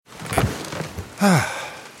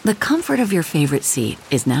The comfort of your favorite seat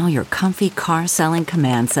is now your comfy car selling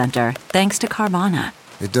command center, thanks to Carvana.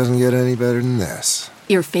 It doesn't get any better than this.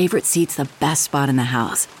 Your favorite seat's the best spot in the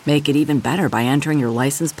house. Make it even better by entering your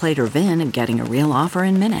license plate or VIN and getting a real offer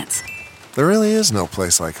in minutes. There really is no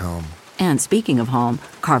place like home. And speaking of home,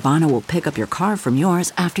 Carvana will pick up your car from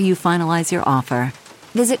yours after you finalize your offer.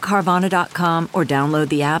 Visit Carvana.com or download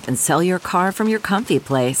the app and sell your car from your comfy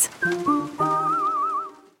place.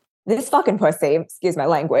 This fucking pussy, excuse my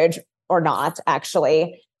language, or not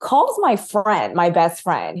actually, calls my friend, my best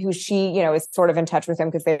friend, who she, is sort of in touch with him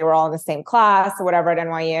because they were all in the same class or whatever at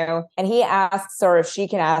NYU. And he asks her if she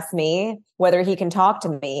can ask me whether he can talk to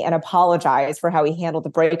me and apologize for how he handled the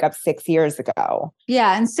breakup 6 years ago.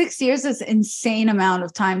 Yeah. And 6 years is an insane amount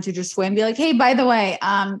of time to just wait and be like, hey, by the way, do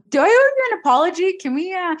I owe you an apology? Can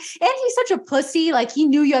we, and he's such a pussy. Like he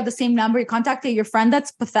knew you had the same number. He contacted your friend.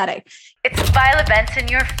 That's pathetic. It's Violet Benson,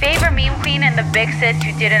 your favorite meme queen and the big sis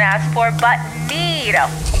you didn't ask for but need.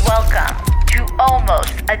 Welcome to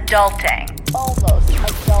Almost Adulting. Almost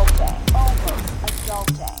Adulting. Almost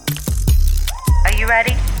Adulting. Are you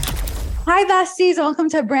ready? Hi, besties. Welcome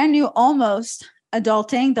to a brand new Almost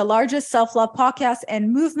Adulting, the largest self-love podcast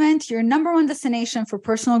and movement, your number one destination for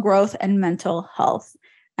personal growth and mental health.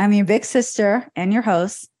 I'm your big sister and your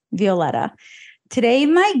host, Violetta. Today,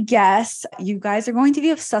 my guest, you guys are going to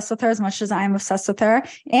be obsessed with her as much as I am obsessed with her,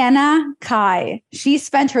 Anna Kai. She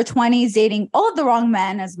spent her 20s dating all of the wrong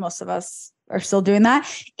men, as most of us are still doing that,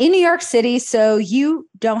 in New York City, so you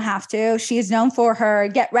don't have to. She is known for her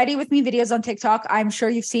Get Ready With Me videos on TikTok. I'm sure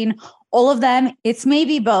you've seen all of them. It's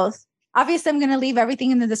maybe both. Obviously, I'm going to leave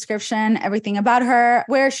everything in the description, everything about her,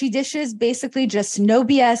 where she dishes basically just no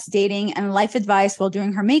BS dating and life advice while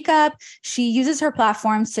doing her makeup. She uses her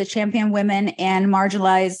platforms to champion women and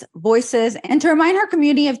marginalized voices and to remind her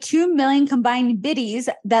community of 2 million combined biddies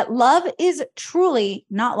that love is truly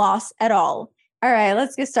not lost at all. All right,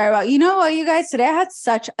 let's get started. Well, you know what, you guys, today I had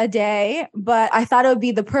such a day, but I thought it would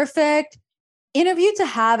be the perfect interview to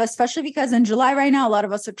have, especially because in July right now, a lot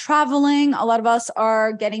of us are traveling. A lot of us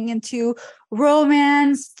are getting into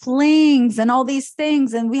romance, flings, and all these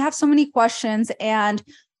things. And we have so many questions. And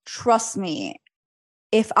trust me,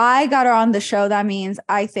 if I got her on the show, that means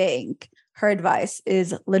I think her advice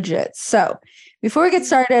is legit. So before we get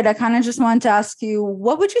started, I kind of just wanted to ask you,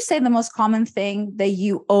 what would you say the most common thing that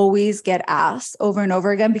you always get asked over and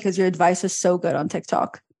over again because your advice is so good on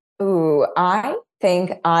TikTok? Ooh, I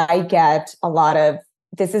think I get a lot of,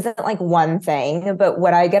 this isn't like one thing, but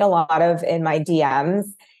what I get a lot of in my DMs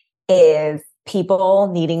is people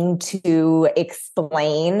needing to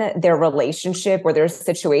explain their relationship or their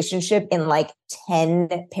situationship in like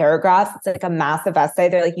 10 paragraphs. It's like a massive essay.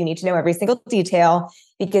 They're like, you need to know every single detail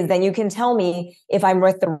because then you can tell me if I'm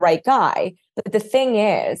with the right guy. But the thing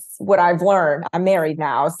is, what I've learned, I'm married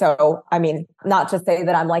now. So, I mean, not to say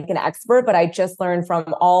that I'm like an expert, but I just learned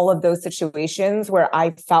from all of those situations where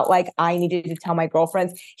I felt like I needed to tell my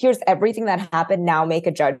girlfriends, here's everything that happened. Now make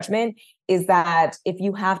a judgment. Is that if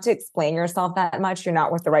you have to explain yourself that much, you're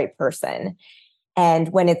not with the right person. And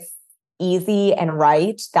when it's easy and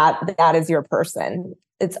right, that is your person.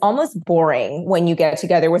 It's almost boring when you get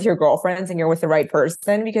together with your girlfriends and you're with the right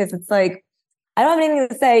person because it's like, I don't have anything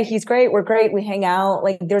to say. He's great. We're great. We hang out.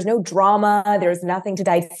 Like there's no drama. There's nothing to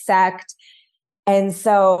dissect. And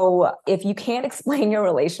so if you can't explain your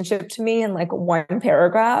relationship to me in like one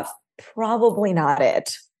paragraph, probably not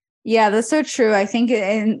it. Yeah, that's so true. I think,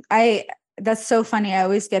 that's so funny. I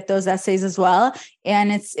always get those essays as well.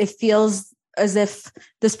 And it feels as if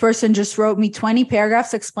this person just wrote me 20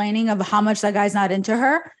 paragraphs explaining of how much that guy's not into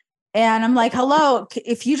her. And I'm like, hello,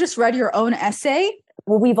 if you just read your own essay.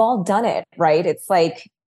 Well, we've all done it, right? It's like,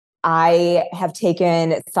 I have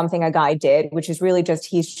taken something a guy did, which is really just,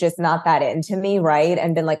 he's just not that into me, right?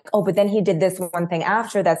 And been like, oh, but then he did this one thing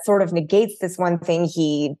after that sort of negates this one thing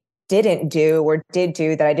he didn't do or did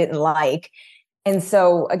do that I didn't like. And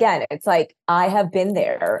so again, it's like, I have been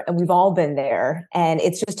there and we've all been there and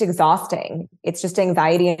it's just exhausting. It's just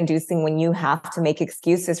anxiety inducing when you have to make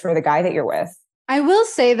excuses for the guy that you're with. I will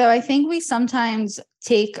say though, I think we sometimes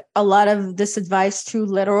take a lot of this advice too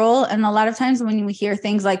literal. And a lot of times when we hear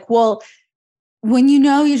things like, well, when you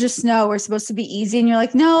know, you just know we're supposed to be easy. And you're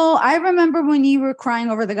like, no, I remember when you were crying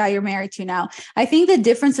over the guy you're married to now. I think the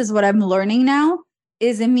difference is what I'm learning now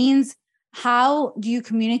is it means, how do you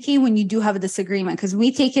communicate when you do have a disagreement? Because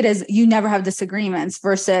we take it as you never have disagreements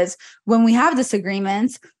versus when we have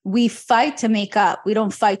disagreements, we fight to make up. We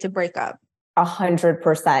don't fight to break up.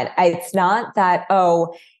 100%. It's not that,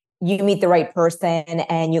 oh, you meet the right person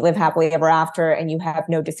and you live happily ever after and you have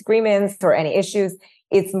no disagreements or any issues.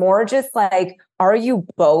 It's more just like, are you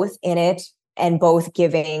both in it and both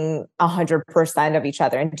giving 100% of each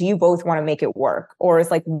other? And do you both want to make it work? Or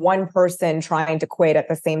is like one person trying to quit at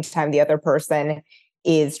the same time the other person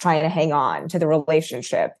is trying to hang on to the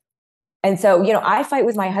relationship? And so, I fight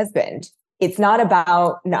with my husband. It's not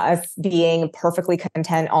about us being perfectly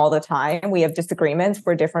content all the time. We have disagreements.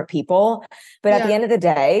 We're different people. But at the end of the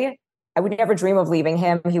day, I would never dream of leaving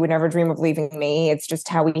him. He would never dream of leaving me. It's just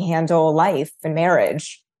how we handle life and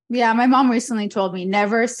marriage. Yeah. My mom recently told me,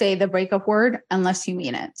 never say the breakup word unless you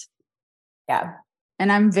mean it. Yeah.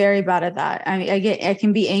 And I'm very bad at that. I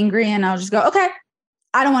can be angry and I'll just go, okay,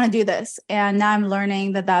 I don't want to do this. And now I'm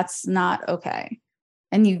learning that that's not okay.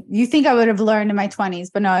 And you think I would have learned in my 20s,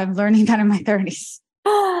 but no, I'm learning that in my 30s.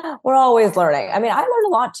 We're always learning. I mean, I learned a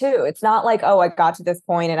lot too. It's not like, oh, I got to this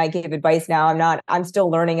point and I gave advice now. I'm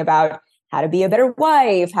still learning about how to be a better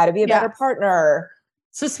wife, how to be a better partner.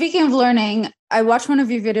 So speaking of learning, I watched one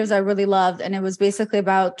of your videos I really loved, and it was basically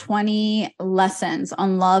about 20 lessons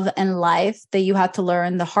on love and life that you had to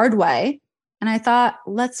learn the hard way. And I thought,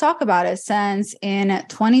 let's talk about it, since in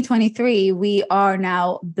 2023, we are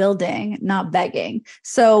now building, not begging.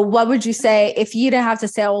 So what would you say, if you didn't have to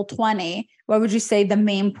say all 20, what would you say the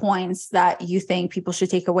main points that you think people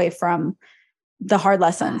should take away from the hard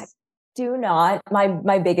lessons? Do not.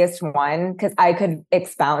 My biggest one, because I could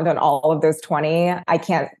expound on all of those 20. I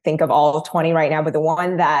can't think of all 20 right now, but the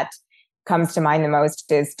one that comes to mind the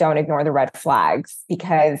most is don't ignore the red flags.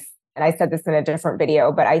 Because, and I said this in a different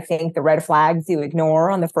video, but I think the red flags you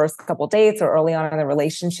ignore on the first couple dates or early on in the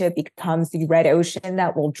relationship becomes the red ocean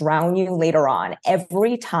that will drown you later on.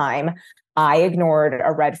 Every time I ignored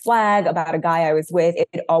a red flag about a guy I was with,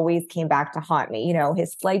 it always came back to haunt me.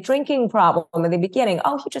 His slight drinking problem in the beginning.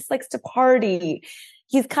 Oh, he just likes to party.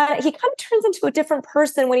 He kind of turns into a different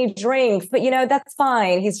person when he drinks, but that's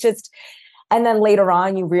fine. And then later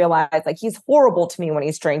on you realize like he's horrible to me when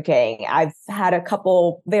he's drinking. I've had a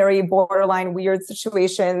couple very borderline weird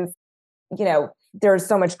situations. There's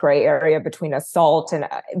so much gray area between assault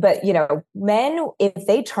but men, if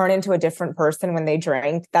they turn into a different person when they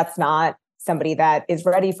drink, that's not somebody that is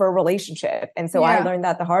ready for a relationship. And so I learned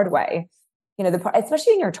that the hard way.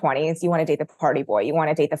 Especially in your 20s, you want to date the party boy. You want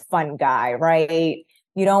to date the fun guy, right?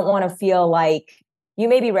 You don't want to feel like you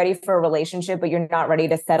may be ready for a relationship, but you're not ready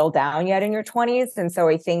to settle down yet in your 20s. And so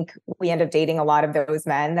I think we end up dating a lot of those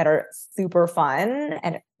men that are super fun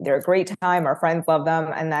and they're a great time. Our friends love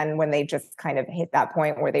them. And then when they just kind of hit that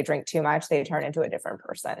point where they drink too much, they turn into a different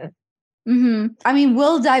person. Mm-hmm. I mean,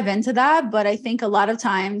 we'll dive into that, but I think a lot of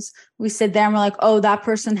times we sit there and we're like, oh, that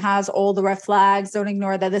person has all the red flags. Don't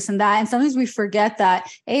ignore that, this and that. And sometimes we forget that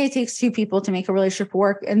A, it takes two people to make a relationship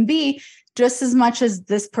work. And B, just as much as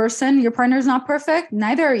this person, your partner is not perfect,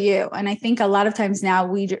 neither are you. And I think a lot of times now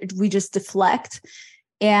we just deflect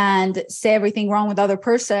and say everything wrong with the other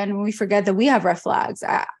person. And we forget that we have red flags.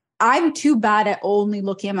 I'm too bad at only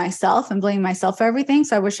looking at myself and blaming myself for everything.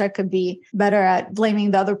 So I wish I could be better at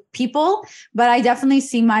blaming the other people, but I definitely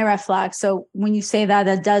see my red flags. So when you say that,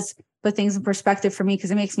 that does put things in perspective for me,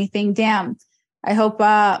 because it makes me think, damn, I hope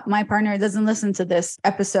my partner doesn't listen to this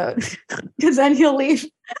episode because then he'll leave.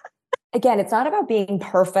 Again, it's not about being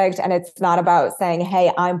perfect, and it's not about saying,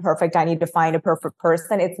 hey, I'm perfect, I need to find a perfect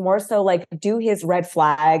person. It's more so like, do his red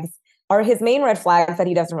flags, are his main red flags that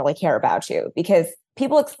he doesn't really care about you? Because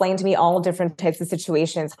people explain to me all different types of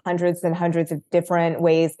situations, hundreds and hundreds of different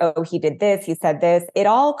ways. Oh, he did this, he said this. It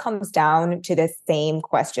all comes down to the same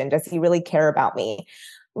question. Does he really care about me?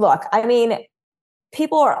 Look, I mean,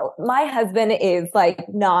 my husband is like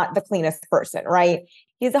not the cleanest person, right?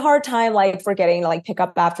 He's a hard time like forgetting to like pick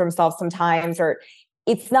up after himself sometimes, or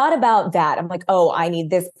it's not about that. I'm like, oh, I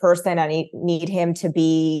need this person. I need him to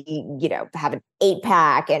be, have an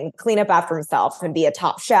 8-pack and clean up after himself and be a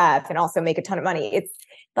top chef and also make a ton of money. It's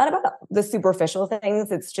not about the superficial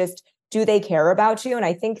things. It's just, do they care about you? And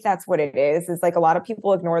I think that's what it is like a lot of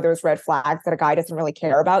people ignore those red flags that a guy doesn't really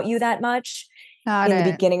care about you that much in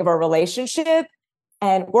the beginning of a relationship.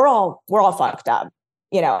 And we're all fucked up.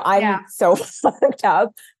 I'm so fucked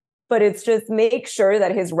up, but it's just make sure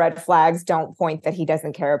that his red flags don't point that he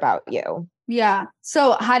doesn't care about you. Yeah.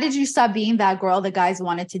 So how did you stop being that girl that guys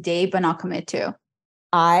wanted to date but not commit to?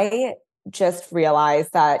 I just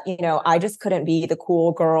realized that, I just couldn't be the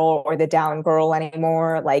cool girl or the down girl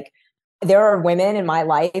anymore. Like, there are women in my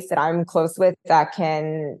life that I'm close with that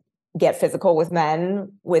can get physical with men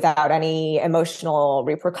without any emotional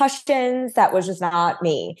repercussions. That was just not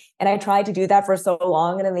me. And I tried to do that for so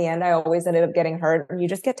long. And in the end, I always ended up getting hurt. And you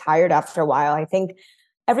just get tired after a while. I think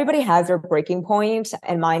everybody has their breaking point,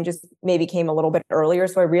 and mine just maybe came a little bit earlier.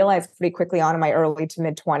 So I realized pretty quickly on in my early to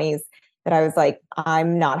mid 20s that I was like,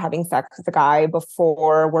 I'm not having sex with a guy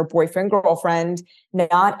before we're boyfriend, girlfriend,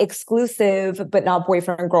 not exclusive, but not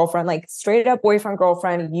boyfriend, girlfriend, like straight up boyfriend,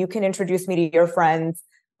 girlfriend. You can introduce me to your friends.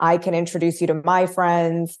 I can introduce you to my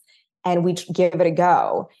friends, and we give it a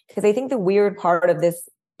go. Because I think the weird part of this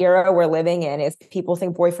era we're living in is people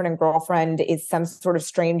think boyfriend and girlfriend is some sort of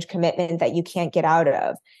strange commitment that you can't get out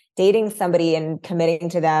of. Dating somebody and committing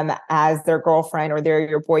to them as their girlfriend or they're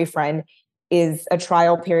your boyfriend is a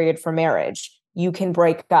trial period for marriage. You can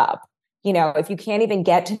break up. You know, if you can't even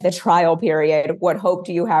get to the trial period, what hope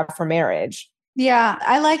do you have for marriage? Yeah,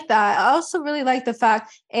 I like that. I also really like the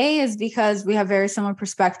fact, is because we have very similar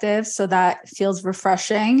perspectives. So that feels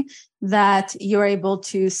refreshing that you're able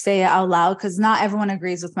to say it out loud, because not everyone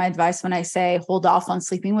agrees with my advice when I say hold off on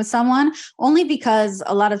sleeping with someone, only because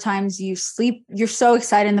a lot of times you're so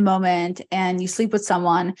excited in the moment and you sleep with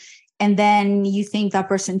someone and then you think that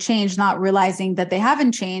person changed, not realizing that they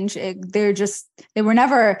haven't changed. They were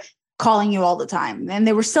never calling you all the time. And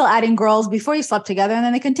they were still adding girls before you slept together. And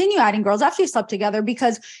then they continue adding girls after you slept together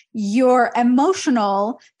because your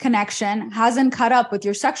emotional connection hasn't caught up with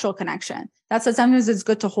your sexual connection. That's why sometimes it's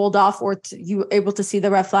good to hold off or you able to see the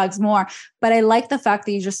red flags more. But I like the fact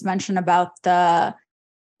that you just mentioned about the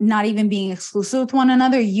not even being exclusive with one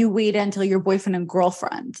another. You wait until you're boyfriend and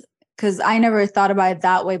girlfriend. Because I never thought about it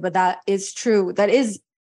that way, but that is true. That is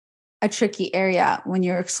a tricky area when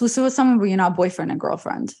you're exclusive with someone, but you're not boyfriend and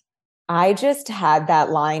girlfriend. I just had that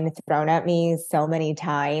line thrown at me so many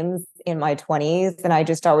times in my 20s. And I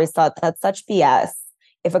just always thought that's such BS.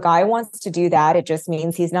 If a guy wants to do that, it just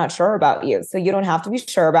means he's not sure about you. So you don't have to be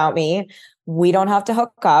sure about me. We don't have to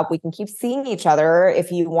hook up. We can keep seeing each other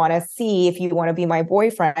if you want to be my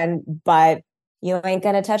boyfriend, but you ain't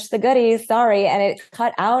going to touch the goodies. Sorry. And it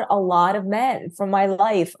cut out a lot of men from my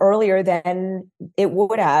life earlier than it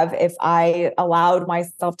would have if I allowed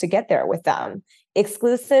myself to get there with them.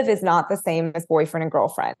 Exclusive is not the same as boyfriend and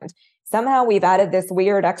girlfriend. Somehow we've added this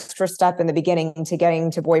weird extra step in the beginning to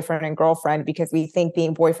getting to boyfriend and girlfriend because we think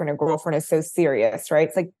being boyfriend and girlfriend is so serious, right?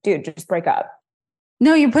 It's like, dude, just break up.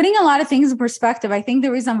 No, you're putting a lot of things in perspective. I think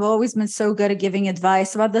the reason I've always been so good at giving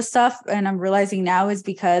advice about this stuff, and I'm realizing now, is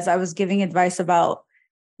because I was giving advice about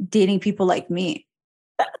dating people like me.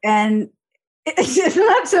 And isn't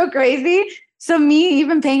that so crazy? So me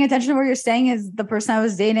even paying attention to what you're saying is the person I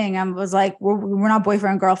was dating, I was like, we're not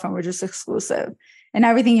boyfriend and girlfriend, we're just exclusive. And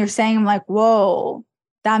everything you're saying, I'm like, whoa,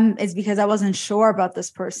 that is because I wasn't sure about this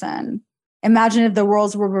person. Imagine if the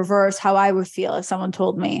roles were reversed, how I would feel if someone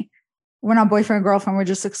told me, we're not boyfriend and girlfriend, we're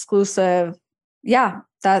just exclusive. Yeah,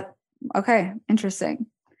 okay, interesting.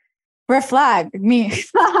 Red flag, me.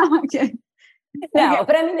 Okay. No,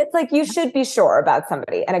 but I mean, it's like you should be sure about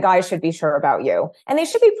somebody and a guy should be sure about you and they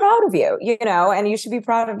should be proud of you, you know, and you should be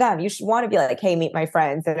proud of them. You should want to be like, hey, meet my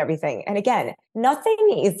friends and everything. And again, nothing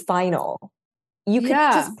is final. You could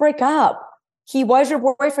just break up. He was your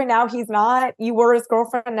boyfriend. Now he's not. You were his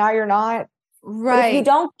girlfriend. Now you're not. Right. But if you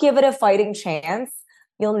don't give it a fighting chance,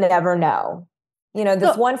 you'll never know. You know,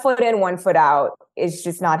 this 1 foot in, 1 foot out is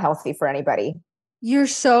just not healthy for anybody. You're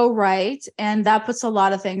so right. And that puts a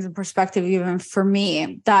lot of things in perspective, even for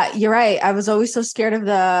me, that you're right. I was always so scared of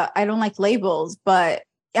I don't like labels, but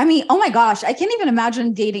I mean, oh my gosh, I can't even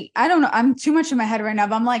imagine dating. I don't know. I'm too much in my head right now,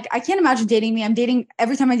 but I'm like, I can't imagine dating me. I'm dating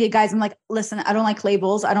every time I date guys. I'm like, listen, I don't like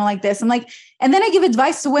labels. I don't like this. I'm like, and then I give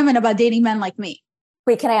advice to women about dating men like me.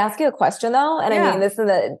 Wait, can I ask you a question though? And I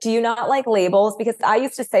mean, do you not like labels? Because I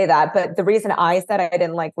used to say that, but the reason I said I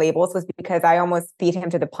didn't like labels was because I almost beat him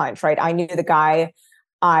to the punch, right? I knew the guy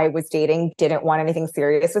I was dating didn't want anything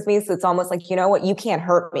serious with me. So it's almost like, you know what? You can't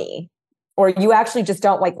hurt me, or you actually just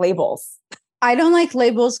don't like labels. I don't like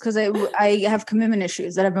labels because I have commitment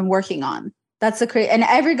issues that I've been working on. That's the crazy. And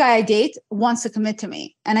every guy I date wants to commit to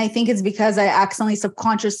me. And I think it's because I accidentally,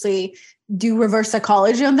 subconsciously do reverse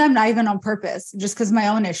psychology on them, not even on purpose, just because of my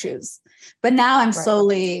own issues. But now I'm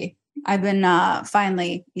I've been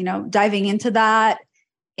finally, diving into that.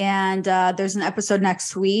 And there's an episode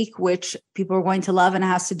next week, which people are going to love, and it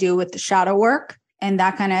has to do with the shadow work. And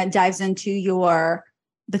that kind of dives into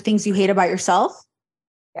the things you hate about yourself.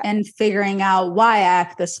 Yeah. And figuring out why I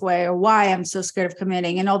act this way or why I'm so scared of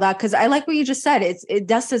committing and all that. Because I like what you just said. It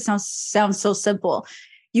does sound so simple.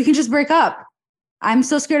 You can just break up. I'm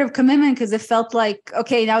so scared of commitment because it felt like,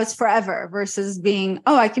 okay, now it's forever versus being,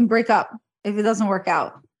 I can break up if it doesn't work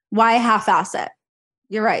out. Why half-ass it?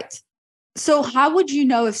 You're right. So how would you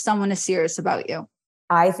know if someone is serious about you?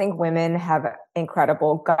 I think women have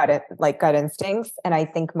incredible gut instincts. And I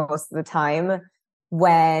think most of the time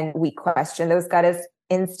when we question those gut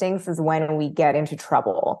instincts is when we get into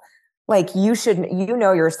trouble. like you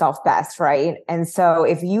know yourself best, right? And so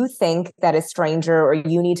if you think that a stranger, or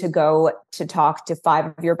you need to go to talk to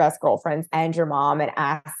 5 of your best girlfriends and your mom and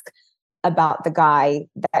ask about the guy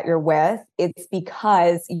that you're with, it's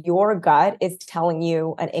because your gut is telling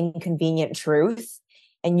you an inconvenient truth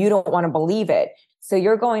and you don't want to believe it. So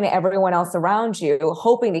you're going to everyone else around you,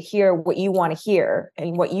 hoping to hear what you want to hear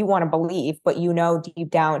and what you want to believe, but you know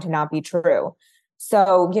deep down to not be true.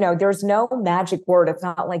 So, there's no magic word. It's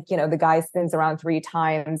not like, the guy spins around 3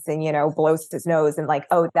 times and, blows his nose and like,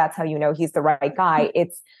 oh, that's how you know he's the right guy.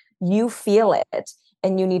 It's you feel it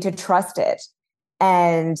and you need to trust it.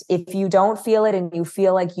 And if you don't feel it and you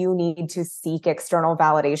feel like you need to seek external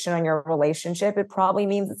validation on your relationship, it probably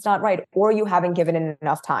means it's not right, or you haven't given it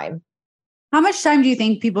enough time. How much time do you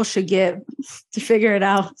think people should give to figure it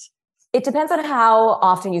out? It depends on how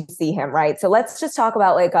often you see him, right? So let's just talk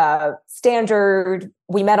about like a standard,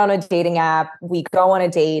 we met on a dating app, we go on a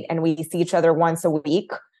date and we see each other once a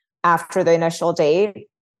week after the initial date.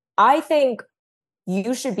 I think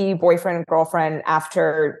you should be boyfriend and girlfriend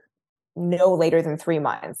after no later than 3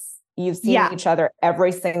 months. You've seen each other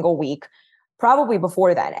every single week, probably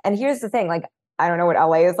before then. And here's the thing, like, I don't know what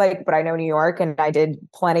LA is like, but I know New York, and I did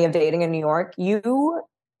plenty of dating in New York. You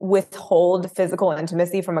withhold physical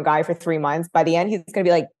intimacy from a guy for 3 months. By the end, he's going to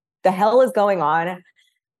be like, the hell is going on?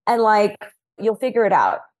 And like, you'll figure it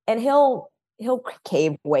out. And he'll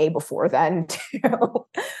cave way before then too.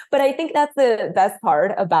 But I think that's the best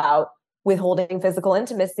part about withholding physical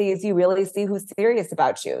intimacy is you really see who's serious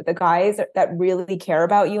about you. The guys that really care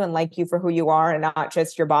about you and like you for who you are and not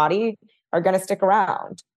just your body are going to stick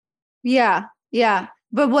around. Yeah. Yeah.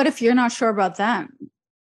 But what if you're not sure about them?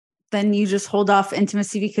 Then you just hold off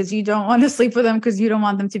intimacy because you don't want to sleep with them because you don't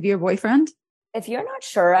want them to be your boyfriend? If you're not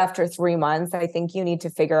sure after 3 months, I think you need to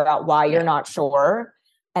figure out why you're not sure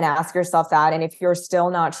and ask yourself that. And if you're still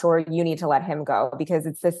not sure, you need to let him go, because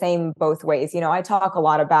it's the same both ways. I talk a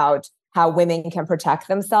lot about how women can protect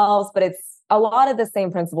themselves, but it's a lot of the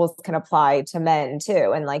same principles can apply to men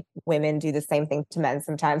too. And like women do the same thing to men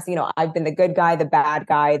sometimes. I've been the good guy, the bad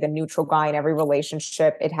guy, the neutral guy in every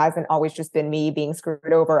relationship. It hasn't always just been me being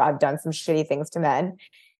screwed over. I've done some shitty things to men.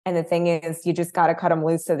 And the thing is, you just got to cut them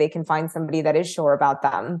loose so they can find somebody that is sure about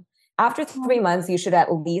them. After 3 months, you should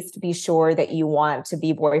at least be sure that you want to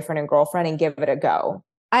be boyfriend and girlfriend and give it a go.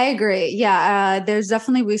 I agree. Yeah. There's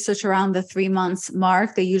definitely research around the 3 months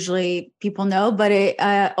mark that usually people know, but it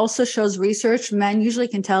also shows research. Men usually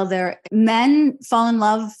can tell men fall in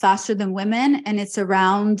love faster than women. And it's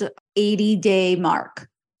around 80-day mark.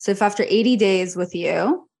 So if after 80 days with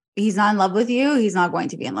you, he's not in love with you, he's not going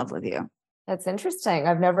to be in love with you. That's interesting.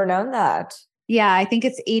 I've never known that. Yeah. I think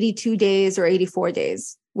it's 82 days or 84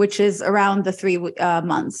 days, which is around the 3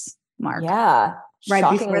 months mark. Yeah. Right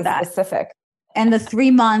before that. Specific. And the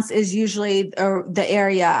 3 months is usually the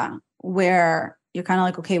area where you're kind of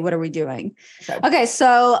like, okay, what are we doing? Okay,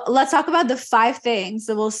 so let's talk about the 5 things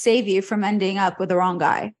that will save you from ending up with the wrong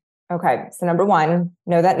guy. Okay, so number 1,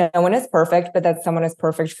 know that no one is perfect, but that someone is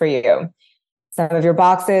perfect for you. Some of your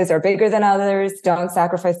boxes are bigger than others. Don't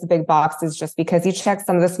sacrifice the big boxes just because you check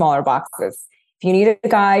some of the smaller boxes. If you need a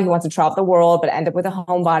guy who wants to travel the world but end up with a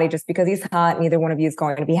homebody just because he's hot, neither one of you is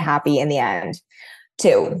going to be happy in the end.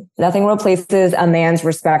 2, nothing replaces a man's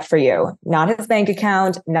respect for you. Not his bank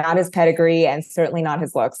account, not his pedigree, and certainly not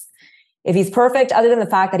his looks. If he's perfect, other than the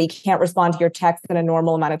fact that he can't respond to your texts in a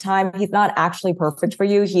normal amount of time, he's not actually perfect for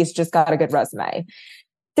you. He's just got a good resume.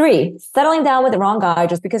 3, settling down with the wrong guy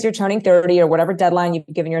just because you're turning 30 or whatever deadline you've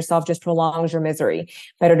given yourself just prolongs your misery.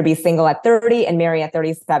 Better to be single at 30 and marry at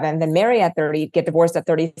 37 than marry at 30, get divorced at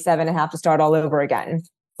 37 and have to start all over again.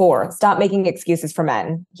 4, stop making excuses for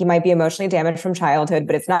men. He might be emotionally damaged from childhood,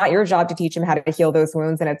 but it's not your job to teach him how to heal those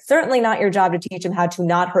wounds. And it's certainly not your job to teach him how to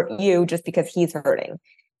not hurt you just because he's hurting.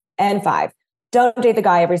 And 5, don't date the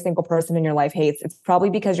guy every single person in your life hates. It's probably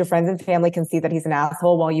because your friends and family can see that he's an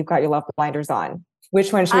asshole while you've got your love blinders on.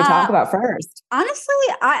 Which one should we talk about first? Honestly,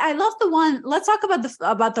 I love the one. Let's talk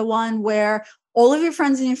about the one where all of your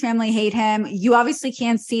friends and your family hate him. You obviously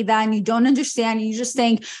can't see that and you don't understand. You just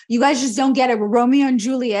think you guys just don't get it. We're Romeo and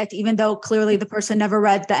Juliet, even though clearly the person never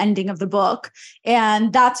read the ending of the book.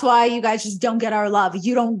 And that's why you guys just don't get our love.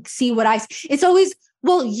 You don't see what I see. It's always,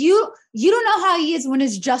 well, you don't know how he is when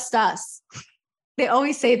it's just us. They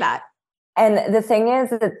always say that. And the thing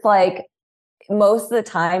is, it's like, most of the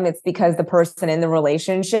time it's because the person in the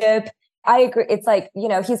relationship, I agree. It's like,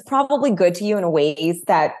 he's probably good to you in ways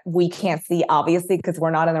that we can't see, obviously, because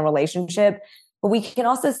we're not in a relationship, but we can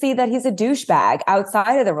also see that he's a douchebag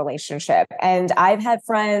outside of the relationship. And I've had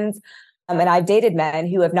friends and I've dated men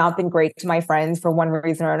who have not been great to my friends for one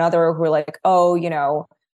reason or another, who are like, oh,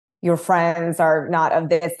 your friends are not of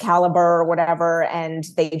this caliber or whatever, and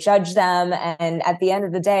they judge them. And at the end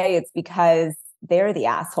of the day, it's because they're the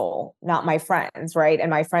asshole, not my friends, right? And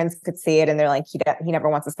my friends could see it and they're like, he never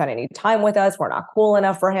wants to spend any time with us. We're not cool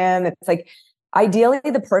enough for him. It's like, ideally,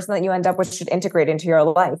 the person that you end up with should integrate into your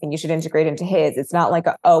life and you should integrate into his. It's not like,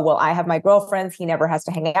 oh, well, I have my girlfriends. He never has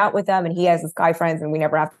to hang out with them. And he has his guy friends and we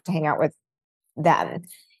never have to hang out with them.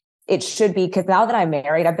 It should be, because now that I'm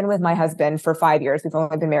married, I've been with my husband for 5 years. We've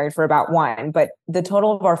only been married for about 1, but the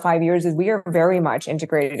total of our 5 years is we are very much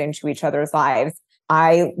integrated into each other's lives.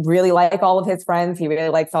 I really like all of his friends. He really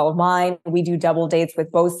likes all of mine. We do double dates with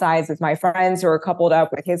both sides, with my friends who are coupled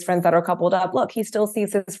up, with his friends that are coupled up. Look, he still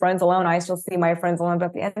sees his friends alone. I still see my friends alone. But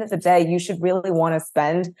at the end of the day, you should really want to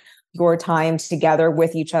spend your time together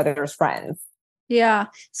with each other's friends. Yeah.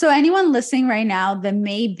 So anyone listening right now that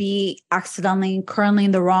may be accidentally currently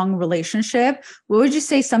in the wrong relationship, what would you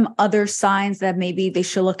say some other signs that maybe they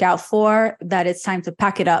should look out for, that it's time to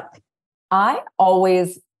pack it up? I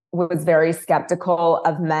always was very skeptical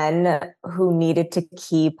of men who needed to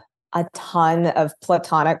keep a ton of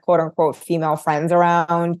platonic, quote unquote, female friends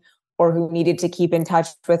around, or who needed to keep in touch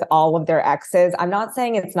with all of their exes. I'm not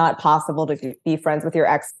saying it's not possible to be friends with your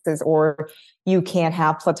exes or you can't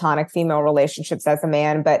have platonic female relationships as a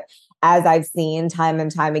man. But as I've seen time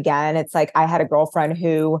and time again, it's like I had a girlfriend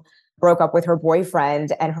who broke up with her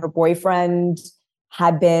boyfriend, and her boyfriend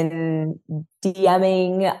had been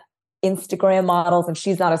DMing Instagram models, and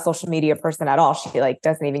she's not a social media person at all. She like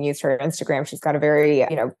doesn't even use her Instagram. She's got a very,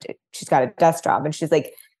 she's got a desk job, and she's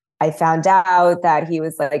like, I found out that he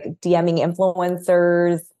was like DMing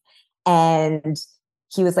influencers, and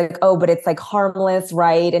he was like, oh, but it's like harmless,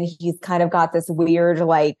 right? And he's kind of got this weird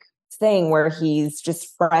like thing where he's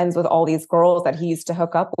just friends with all these girls that he used to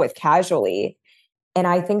hook up with casually. And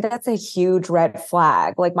I think that's a huge red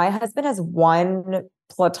flag. Like, my husband has one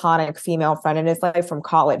platonic female friend in his life from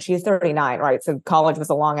college. He's 39, right? So college was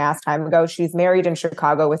a long ass time ago. She's married in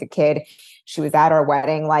Chicago with a kid. She was at our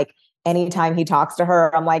wedding. Like, anytime he talks to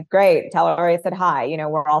her, I'm like, great, tell her I said hi.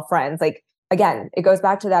 We're all friends. Like, again, it goes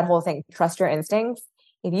back to that whole thing. Trust your instincts.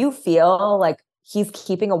 If you feel like he's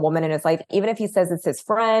keeping a woman in his life, even if he says it's his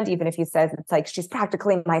friend, even if he says it's like, she's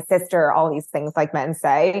practically my sister, all these things like men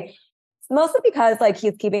say, it's mostly because like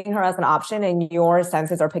he's keeping her as an option and your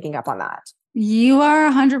senses are picking up on that. You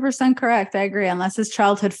are 100% correct. I agree. Unless it's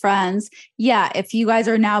childhood friends. Yeah. If you guys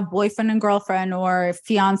are now boyfriend and girlfriend or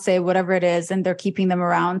fiance, whatever it is, and they're keeping them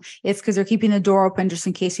around, it's because they're keeping the door open just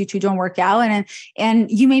in case you two don't work out.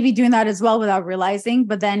 And you may be doing that as well without realizing,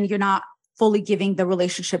 but then you're not fully giving the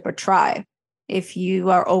relationship a try. If you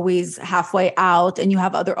are always halfway out and you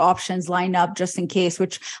have other options lined up just in case,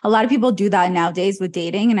 which a lot of people do that nowadays with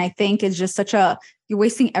dating. And I think it's just you're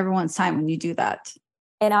wasting everyone's time when you do that.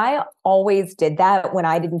 And I always did that when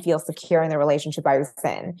I didn't feel secure in the relationship I was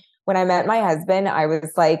in. When I met my husband, I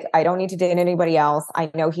was like, I don't need to date anybody else.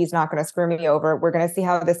 I know he's not going to screw me over. We're going to see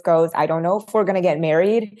how this goes. I don't know if we're going to get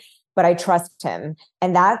married, but I trust him.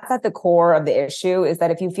 And that's at the core of the issue, is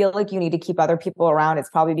that if you feel like you need to keep other people around,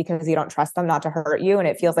 it's probably because you don't trust them not to hurt you. And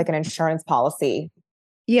it feels like an insurance policy.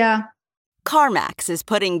 Yeah. CarMax is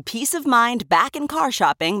putting peace of mind back in car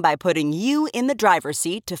shopping by putting you in the driver's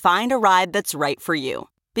seat to find a ride that's right for you.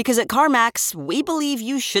 Because at CarMax, we believe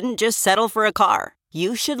you shouldn't just settle for a car.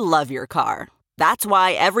 You should love your car. That's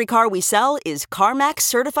why every car we sell is CarMax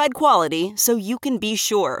certified quality, so you can be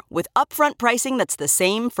sure with upfront pricing that's the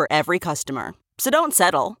same for every customer. So don't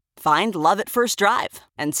settle. Find love at first drive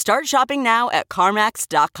and start shopping now at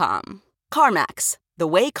CarMax.com. CarMax, the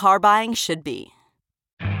way car buying should be.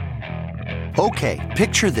 Okay,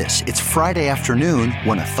 picture this. It's Friday afternoon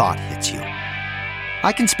when a thought hits you.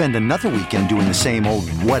 I can spend another weekend doing the same old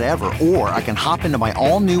whatever, or I can hop into my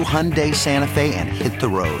all-new Hyundai Santa Fe and hit the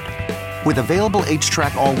road. With available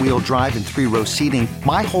H-Track all-wheel drive and 3-row seating,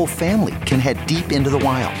 my whole family can head deep into the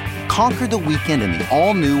wild. Conquer the weekend in the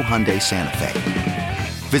all-new Hyundai Santa Fe.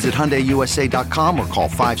 Visit HyundaiUSA.com or call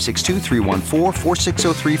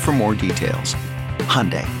 562-314-4603 for more details.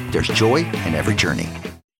 Hyundai, there's joy in every journey.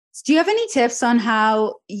 Do you have any tips on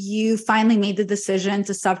how you finally made the decision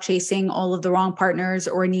to stop chasing all of the wrong partners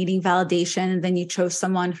or needing validation, and then you chose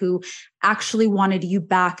someone who actually wanted you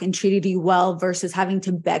back and treated you well versus having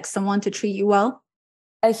to beg someone to treat you well?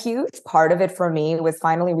 A huge part of it for me was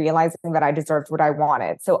finally realizing that I deserved what I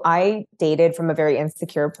wanted. So I dated from a very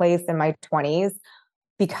insecure place in my 20s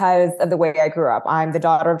because of the way I grew up. I'm the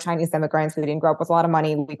daughter of Chinese immigrants. We didn't grow up with a lot of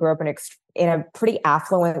money. We grew up in a pretty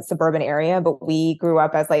affluent suburban area, but we grew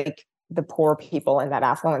up as like the poor people in that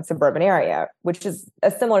affluent suburban area, which is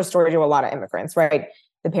a similar story to a lot of immigrants, right?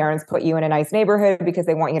 the parents put you in a nice neighborhood because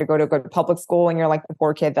they want you to go to a good public school, and you're like the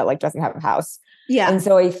poor kid that like doesn't have a house. Yeah. And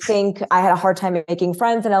so I think I had a hard time making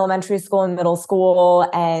friends in elementary school and middle school.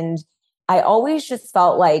 And I always just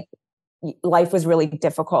felt like life was really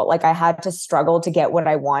difficult. Like I had to struggle to get what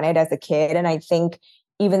I wanted as a kid. And I think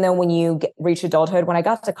even though when you reach adulthood, when I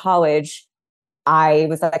got to college, I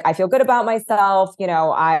was like, I feel good about myself. You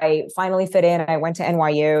know, I finally fit in and I went to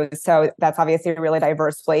NYU. So that's obviously a really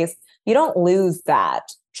diverse place. You don't lose that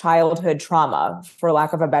childhood trauma, for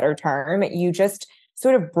lack of a better term. You just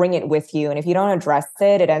sort of bring it with you. And if you don't address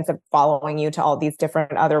it, it ends up following you to all these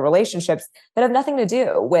different other relationships that have nothing to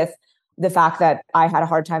do with the fact that I had a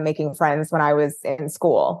hard time making friends when I was in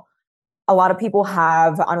school. A lot of people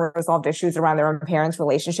have unresolved issues around their own parents'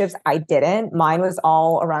 relationships. I didn't. Mine was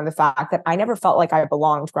all around the fact that I never felt like I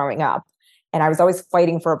belonged growing up. And I was always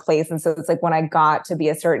fighting for a place. And so it's like when I got to be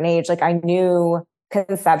a certain age, like I knew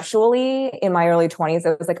conceptually in my early 20s,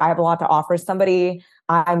 it was like, I have a lot to offer somebody.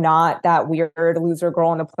 I'm not that weird loser girl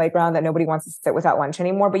on the playground that nobody wants to sit with at lunch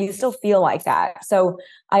anymore, but you still feel like that. So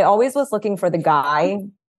I always was looking for the guy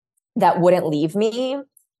that wouldn't leave me,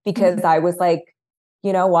 because I was like,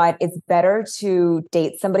 you know what, it's better to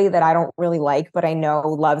date somebody that I don't really like, but I know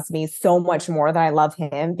loves me so much more than I love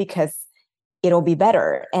him, because it'll be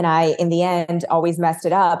better. And I, in the end, always messed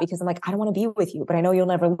it up because I'm like, I don't want to be with you, but I know you'll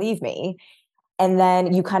never leave me. And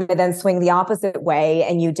then you kind of then swing the opposite way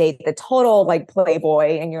and you date the total like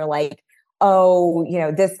playboy, and you're like, oh, you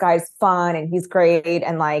know, this guy's fun and he's great.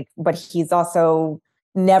 And like, but he's also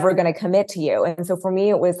never going to commit to you. And so for me,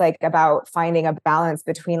 it was like about finding a balance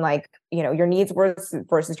between like, you know, your needs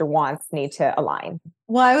versus your wants need to align.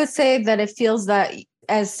 Well, I would say that it feels that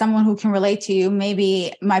as someone who can relate to you,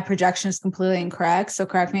 maybe my projection is completely incorrect. So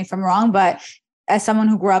correct me if I'm wrong, but as someone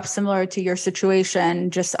who grew up similar to your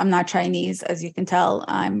situation, just I'm not Chinese, as you can tell,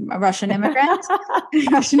 I'm a Russian immigrant,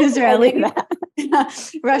 Russian Israeli,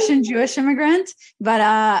 Russian Jewish immigrant. But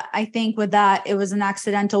I think with that, it was an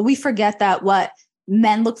accidental. We forget that what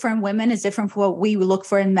men look for in women is different from what we look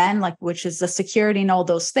for in men, like, which is the security and all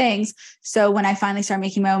those things. So when I finally started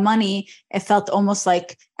making my own money, it felt almost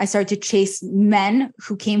like I started to chase men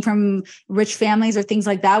who came from rich families or things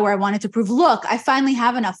like that, where I wanted to prove, look, I finally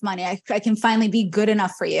have enough money. I can finally be good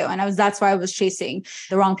enough for you. And that's why I was chasing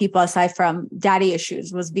the wrong people, aside from daddy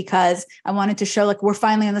issues, was because I wanted to show like, we're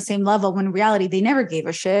finally on the same level, when in reality, they never gave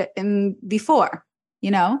a shit before,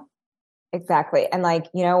 you know? Exactly. And like,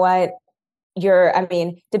 you know what? I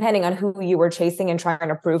mean, depending on who you were chasing and trying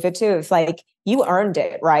to prove it to, it's like you earned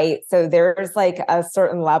it, right? So there's like a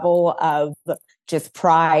certain level of just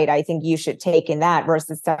pride I think you should take in that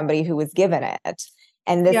versus somebody who was given it.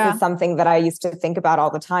 And this is something that I used to think about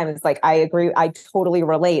all the time. It's like, I agree. I totally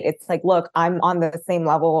relate. It's like, look, I'm on the same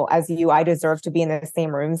level as you. I deserve to be in the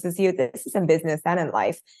same rooms as you. This is in business and in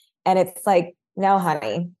life. And it's like, no,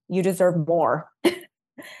 honey, you deserve more.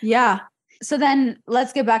 Yeah. So then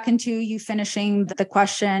let's get back into you finishing the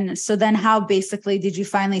question. So then how basically did you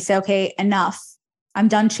finally say, okay, enough, I'm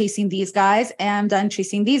done chasing these guys and I'm done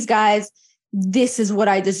chasing these guys. This is what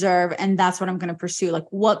I deserve. And that's what I'm going to pursue. Like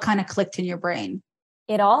what kind of clicked in your brain?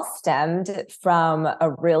 It all stemmed from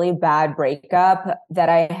a really bad breakup that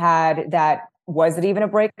I had. That was it even a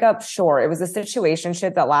breakup? Sure. It was a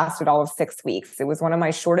situationship that lasted all of 6 weeks. It was one of my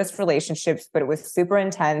shortest relationships, but it was super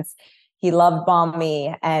intense. He love bombed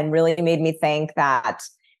me and really made me think that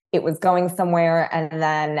it was going somewhere, and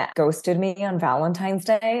then ghosted me on Valentine's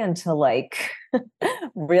Day until like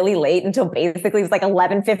really late, until basically it was like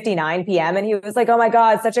 11:59 p.m. And he was like, oh my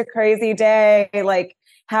God, such a crazy day. Like,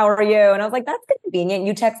 how are you? And I was like, that's convenient.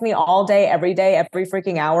 You text me all day, every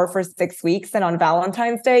freaking hour for 6 weeks. And on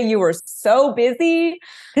Valentine's Day, you were so busy.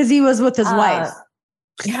 Because he was with his wife.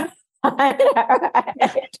 Yeah.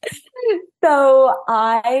 So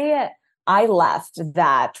I left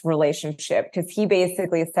that relationship because he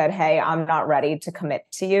basically said, hey, I'm not ready to commit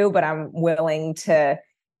to you, but I'm willing to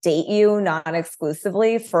date you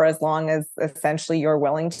non-exclusively for as long as essentially you're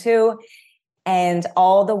willing to. And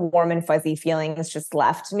all the warm and fuzzy feelings just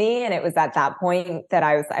left me. And it was at that point that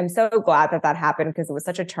I'm so glad that happened, because it was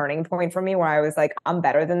such a turning point for me where I was like, I'm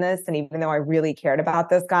better than this. And even though I really cared about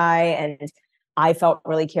this guy and I felt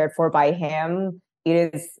really cared for by him,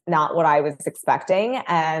 it is not what I was expecting.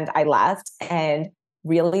 And I left and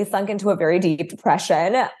really sunk into a very deep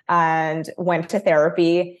depression and went to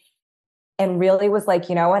therapy and really was like,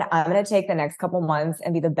 you know what, I'm going to take the next couple months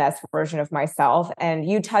and be the best version of myself. And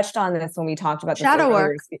you touched on this when we talked about shadow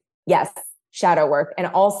work. Yes, shadow work. And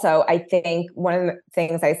also, I think one of the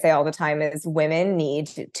things I say all the time is women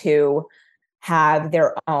need to have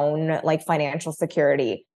their own like financial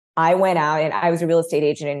security. I went out, and I was a real estate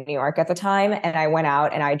agent in New York at the time. And I went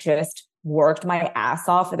out and I just worked my ass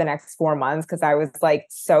off for the next 4 months because I was like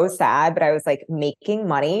so sad, but I was like making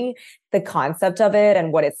money. The concept of it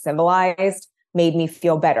and what it symbolized made me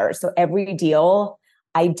feel better. So every deal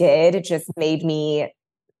I did just made me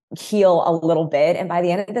heal a little bit. And by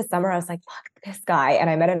the end of the summer, I was like, fuck this guy. And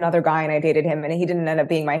I met another guy and I dated him, and he didn't end up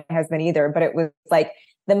being my husband either. But it was like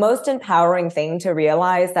the most empowering thing to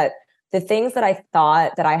realize that the things that I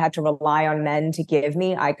thought that I had to rely on men to give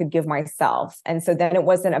me, I could give myself. And so then it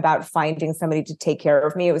wasn't about finding somebody to take care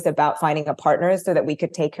of me. It was about finding a partner so that we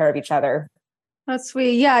could take care of each other. That's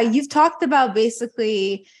sweet. Yeah. You've talked about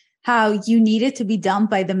basically how you needed to be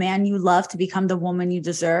dumped by the man you love to become the woman you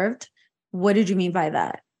deserved. What did you mean by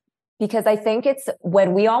that? Because I think it's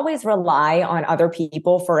when we always rely on other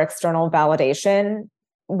people for external validation,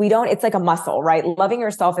 it's like a muscle, right? Loving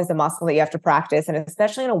yourself is a muscle that you have to practice. And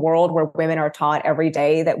especially in a world where women are taught every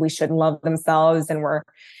day that we shouldn't love themselves and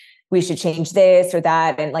we should change this or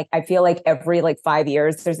that. And like, I feel like every 5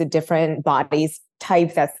 years, there's a different body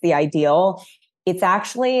type that's the ideal. It's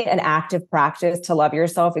actually an active practice to love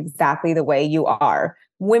yourself exactly the way you are.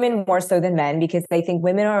 Women more so than men, because they think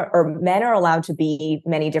men are allowed to be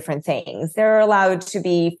many different things. They're allowed to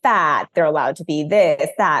be fat. They're allowed to be this,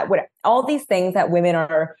 that, all these things that women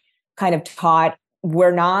are kind of taught.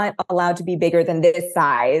 We're not allowed to be bigger than this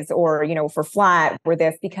size, or, for flat, we're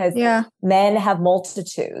this, because men have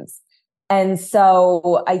multitudes. And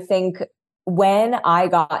so I think when I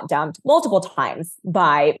got dumped multiple times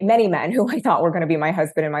by many men who I thought were going to be my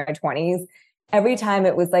husband in my 20s, every time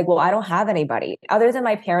it was like, well, I don't have anybody other than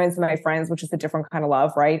my parents and my friends, which is a different kind of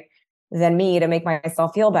love, right? Than me to make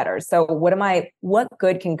myself feel better. So what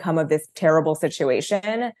good can come of this terrible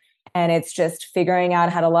situation? And it's just figuring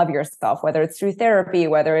out how to love yourself, whether it's through therapy,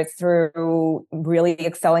 whether it's through really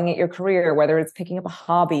excelling at your career, whether it's picking up a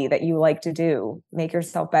hobby that you like to do, make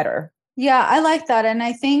yourself better. Yeah, I like that. And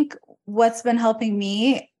I think what's been helping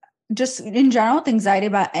me just in general with anxiety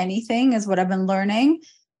about anything is what I've been learning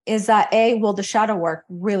is that the shadow work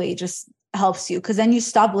really just helps you, because then you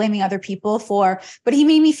stop blaming other people but he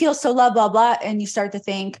made me feel so blah, blah, blah. And you start to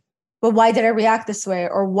think, but why did I react this way?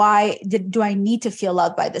 Or do I need to feel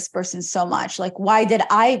loved by this person so much? Like, why did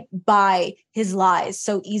I buy his lies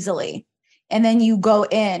so easily? And then you go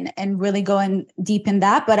in and really go in deep in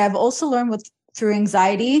that. But I've also learned through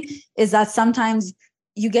anxiety is that sometimes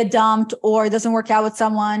you get dumped or it doesn't work out with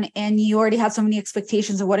someone and you already have so many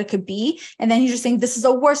expectations of what it could be. And then you just think this is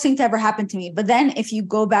the worst thing to ever happen to me. But then if you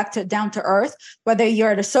go back to down to earth, whether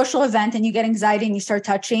you're at a social event and you get anxiety and you start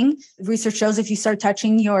touching, research shows if you start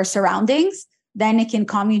touching your surroundings, then it can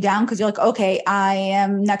calm you down because you're like, okay, I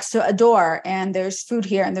am next to a door and there's food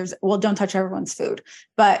here and don't touch everyone's food,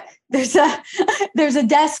 but there's a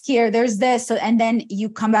desk here, there's this. So, and then you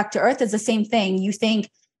come back to earth, it's the same thing. You think,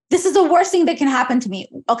 this is the worst thing that can happen to me.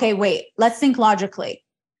 Okay, wait, let's think logically.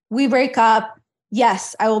 We break up.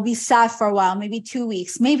 Yes, I will be sad for a while, maybe 2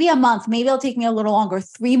 weeks, maybe a month, maybe it'll take me a little longer,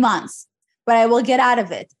 3 months, but I will get out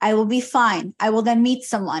of it. I will be fine. I will then meet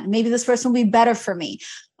someone. Maybe this person will be better for me.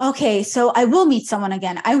 Okay, so I will meet someone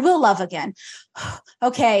again. I will love again.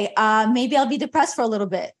 Okay, maybe I'll be depressed for a little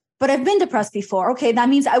bit, but I've been depressed before. Okay, that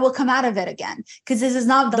means I will come out of it again because this is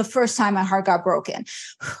not the first time my heart got broken.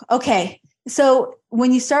 Okay. So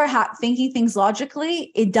when you start thinking things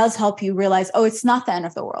logically, it does help you realize, it's not the end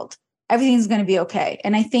of the world. Everything's going to be okay.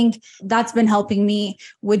 And I think that's been helping me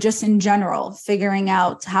with just in general, figuring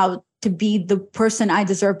out how to be the person I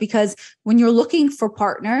deserve. Because when you're looking for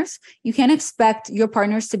partners, you can't expect your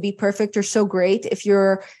partners to be perfect or so great if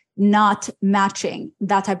you're not matching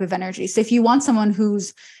that type of energy. So if you want someone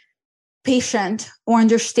who's patient or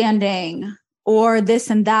understanding or this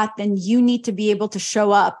and that, then you need to be able to show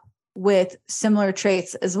up with similar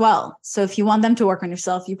traits as well. So if you want them to work on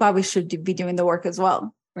yourself, you probably should be doing the work as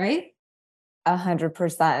well, right?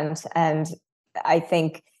 100%. And I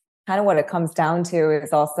think kind of what it comes down to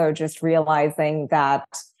is also just realizing that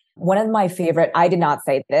one of my favorite, I did not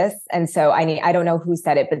say this. And so I don't know who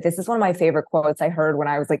said it, but this is one of my favorite quotes I heard when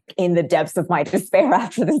I was like in the depths of my despair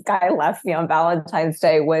after this guy left me on Valentine's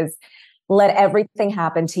Day was, let everything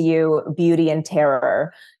happen to you, beauty and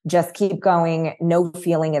terror. Just keep going. No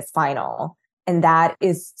feeling is final. And that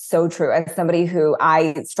is so true. As somebody who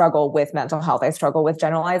I struggle with mental health, I struggle with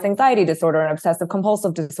generalized anxiety disorder and obsessive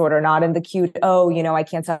compulsive disorder, not in the cute, I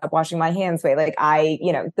can't stop washing my hands way. Like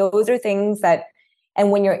those are things that,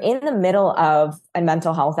 and when you're in the middle of a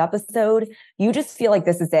mental health episode, you just feel like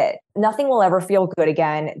this is it. Nothing will ever feel good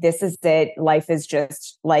again. This is it. Life is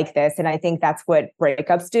just like this. And I think that's what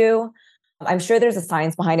breakups do. I'm sure there's a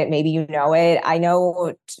science behind it. Maybe you know it. I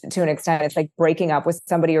know to an extent, it's like breaking up with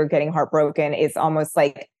somebody or getting heartbroken is almost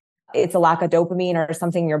like it's a lack of dopamine or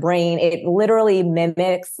something in your brain. It literally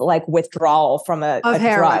mimics like withdrawal from a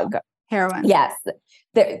drug. Heroin. Yes.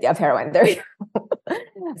 Of heroin. There you go.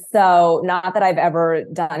 So not that I've ever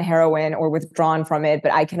done heroin or withdrawn from it,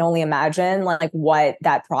 but I can only imagine like what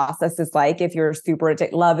that process is like if you're super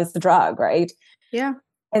addicted. Love is the drug, right? Yeah.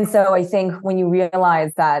 And so I think when you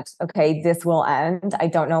realize that, okay, this will end, I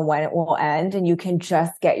don't know when it will end, and you can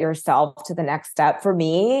just get yourself to the next step. For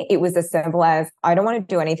me, it was as simple as, I don't want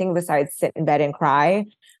to do anything besides sit in bed and cry.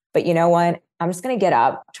 But you know what? I'm just going to get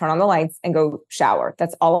up, turn on the lights and go shower.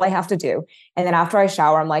 That's all I have to do. And then after I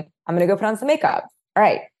shower, I'm like, I'm going to go put on some makeup. All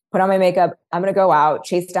right, put on my makeup. I'm going to go out,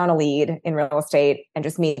 chase down a lead in real estate and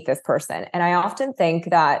just meet this person. And I often think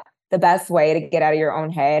that the best way to get out of your own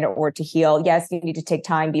head or to heal, yes, you need to take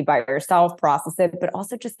time, be by yourself, process it, but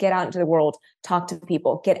also just get out into the world, talk to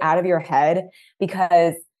people, get out of your head,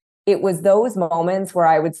 because it was those moments where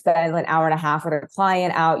I would spend an hour and a half with a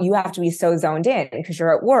client out. You have to be so zoned in because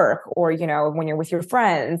you're at work or, you know, when you're with your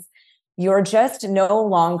friends, you're just no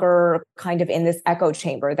longer kind of in this echo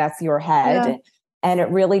chamber. That's your head. Yeah. And it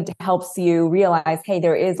really helps you realize, hey,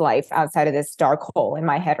 there is life outside of this dark hole in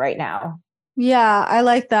my head right now. Yeah, I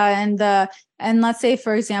like that. And let's say,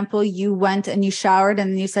 for example, you went and you showered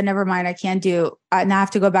and you said, never mind, I can't do, I now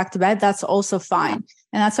have to go back to bed. That's also fine.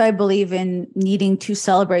 And that's why I believe in needing to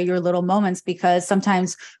celebrate your little moments, because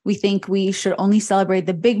sometimes we think we should only celebrate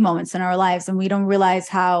the big moments in our lives. And we don't realize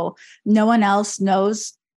how no one else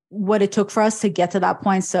knows what it took for us to get to that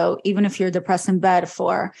point. So even if you're depressed in bed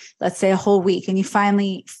for, let's say, a whole week and you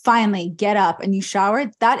finally get up and you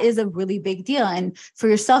shower, that is a really big deal. And for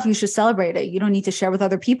yourself, you should celebrate it. You don't need to share with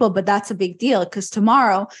other people, but that's a big deal because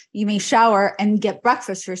tomorrow you may shower and get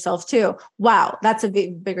breakfast for yourself too. Wow, that's a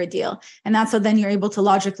bigger deal. And that's so then you're able to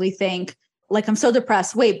logically think, like, I'm so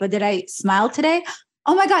depressed. Wait, but did I smile today?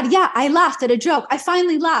 Oh my God, yeah, I laughed at a joke. I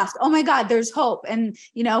finally laughed. Oh my God, there's hope. And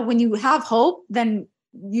you know, when you have hope, then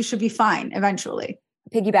you should be fine eventually.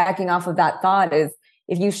 Piggybacking off of that thought is,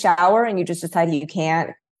 if you shower and you just decide you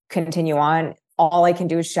can't continue on, all I can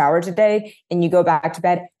do is shower today, and you go back to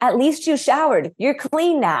bed, at least you showered. You're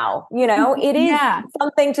clean now. You know, it is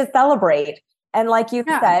something to celebrate. And like you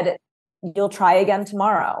said, you'll try again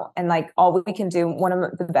tomorrow. And like all we can do, one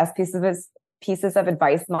of the best pieces of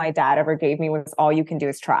advice my dad ever gave me was, all you can do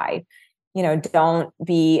is try. You know, don't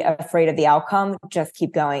be afraid of the outcome. Just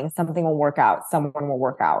keep going. Something will work out. Someone will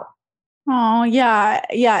work out. Oh, yeah.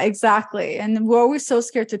 Yeah, exactly. And we're always so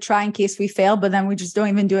scared to try in case we fail, but then we just don't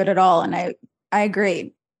even do it at all. And I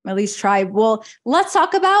agree. At least try. Well, let's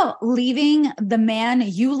talk about leaving the man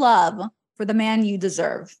you love for the man you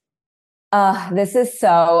deserve. This is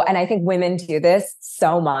so, and I think women do this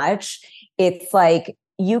so much. It's like,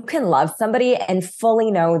 you can love somebody and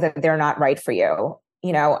fully know that they're not right for you.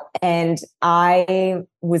 You know, and I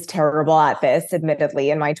was terrible at this, admittedly,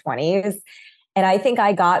 in my 20s. And I think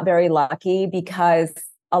I got very lucky because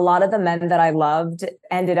a lot of the men that I loved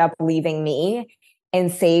ended up leaving me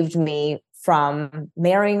and saved me from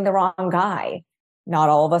marrying the wrong guy. Not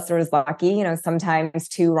all of us are as lucky. You know, sometimes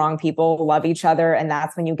two wrong people love each other. And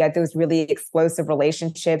that's when you get those really explosive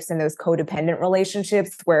relationships and those codependent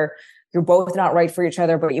relationships where you're both not right for each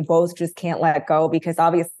other, but you both just can't let go, because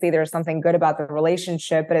obviously there's something good about the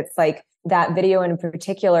relationship. But it's like, that video in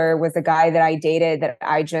particular was a guy that I dated that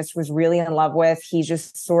I just was really in love with. He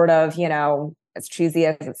just sort of, you know, as cheesy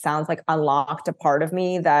as it sounds, like unlocked a part of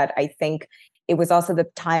me that I think it was also the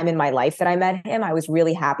time in my life that I met him. I was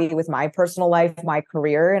really happy with my personal life, my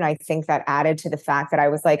career. And I think that added to the fact that I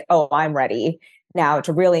was like, oh, I'm ready now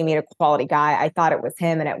to really meet a quality guy. I thought it was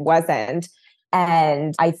him and it wasn't.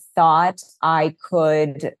 And I thought I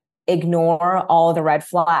could ignore all the red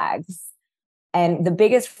flags. And the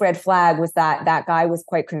biggest red flag was that that guy was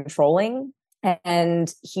quite controlling,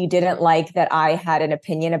 and he didn't like that I had an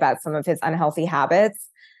opinion about some of his unhealthy habits.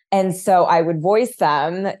 And so I would voice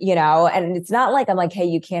them, you know, and it's not like I'm like, hey,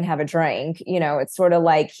 you can't have a drink. You know, it's sort of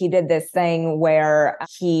like he did this thing where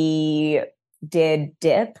he did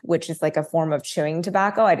dip, which is like a form of chewing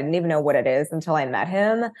tobacco. I didn't even know what it is until I met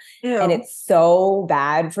him. Ew. And it's so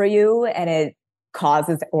bad for you, and it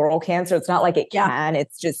causes oral cancer. It's not like it can,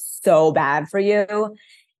 it's just so bad for you.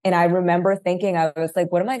 And I remember thinking, I was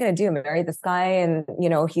like, what am I going to do? Marry this guy? And, you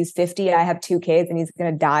know, he's 50, I have 2 kids, and he's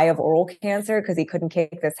going to die of oral cancer because he couldn't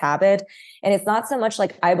kick this habit. And it's not so much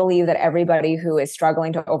like, I believe that everybody who is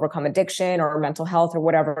struggling to overcome addiction or mental health or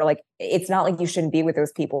whatever, like, it's not like you shouldn't be with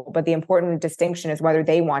those people. But the important distinction is whether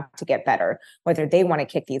they want to get better, whether they want to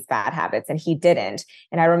kick these bad habits. And he didn't.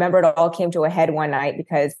 And I remember it all came to a head one night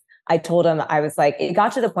because I told him, I was like, it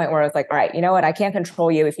got to the point where I was like, all right, you know what? I can't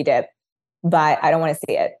control you if you dip, but I don't want to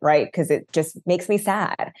see it, right? Because it just makes me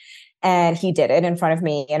sad. And he did it in front of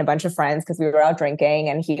me and a bunch of friends because we were out drinking.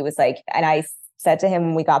 And he was like, and I said to him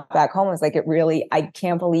when we got back home, I was like, I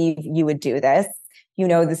can't believe you would do this. You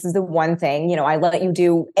know, this is the one thing, you know, I let you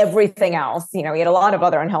do everything else. You know, he had a lot of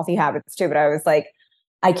other unhealthy habits too, but I was like,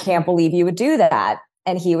 I can't believe you would do that.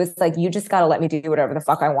 And he was like, you just got to let me do whatever the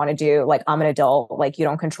fuck I want to do. Like, I'm an adult, like you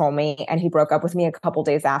don't control me. And he broke up with me a couple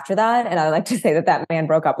days after that. And I like to say that that man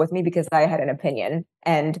broke up with me because I had an opinion.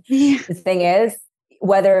 And the thing is,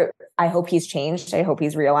 whether I hope he's changed, I hope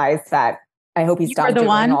he's realized that, I hope he's stopped doing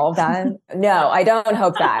all of that. No, I don't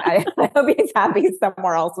hope that. I hope he's happy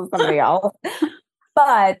somewhere else with somebody else.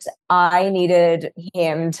 But I needed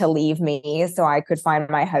him to leave me so I could find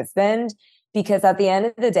my husband, because at the end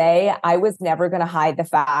of the day, I was never going to hide the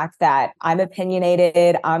fact that I'm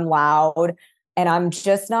opinionated, I'm loud, and I'm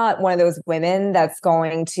just not one of those women that's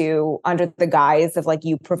going to, under the guise of like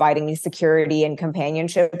you providing me security and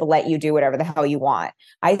companionship, let you do whatever the hell you want.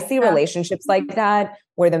 I see relationships like that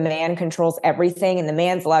where the man controls everything and the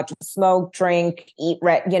man's allowed to smoke, drink, eat,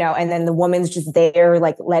 you know, and then the woman's just there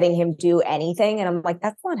like letting him do anything. And I'm like,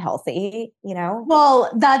 that's not healthy, you know?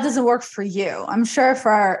 Well, that doesn't work for you. I'm sure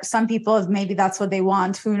for some people, maybe that's what they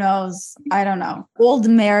want. Who knows? I don't know. Old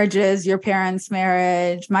marriages, your parents'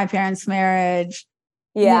 marriage, my parents' marriage.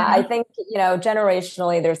 Yeah, I think, you know,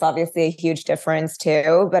 generationally, there's obviously a huge difference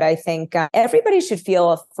too. But I think everybody should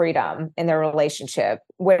feel a freedom in their relationship,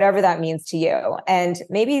 whatever that means to you. And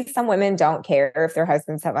maybe some women don't care if their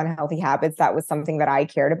husbands have unhealthy habits. That was something that I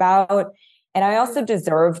cared about. And I also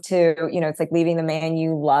deserve to, you know, it's like leaving the man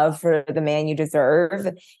you love for the man you deserve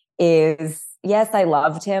is, yes, I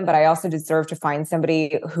loved him, but I also deserve to find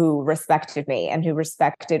somebody who respected me and who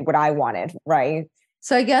respected what I wanted, right?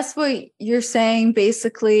 So I guess what you're saying,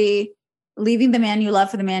 basically, leaving the man you love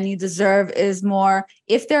for the man you deserve is more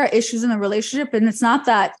if there are issues in the relationship. And it's not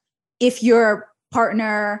that if your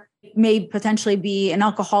partner may potentially be an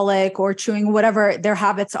alcoholic or chewing, whatever their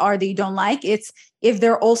habits are that you don't like, it's if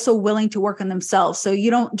they're also willing to work on themselves. So you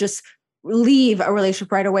don't just leave a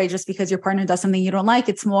relationship right away just because your partner does something you don't like.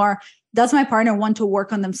 It's more, does my partner want to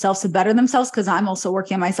work on themselves to better themselves? Because I'm also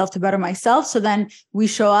working on myself to better myself. So then we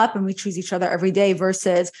show up and we choose each other every day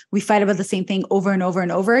versus we fight about the same thing over and over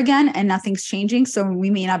and over again and nothing's changing. So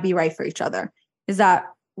we may not be right for each other. Is that,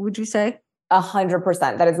 would you say?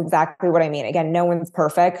 100%. That is exactly what I mean. Again, no one's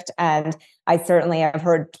perfect. And I certainly have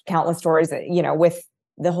heard countless stories, you know, with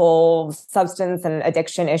the whole substance and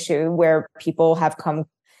addiction issue where people have gotten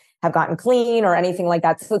clean or anything like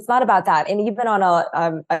that. So it's not about that. And even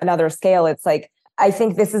on another scale, it's like, I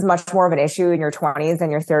think this is much more of an issue in your 20s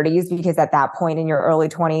than your 30s, because at that point in your early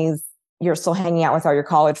 20s, you're still hanging out with all your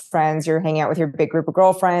college friends. You're hanging out with your big group of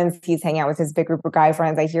girlfriends. He's hanging out with his big group of guy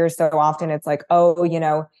friends. I hear so often it's like, oh, you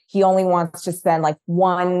know, he only wants to spend like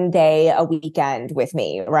one day a weekend with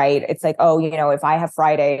me, right? It's like, oh, you know, if I have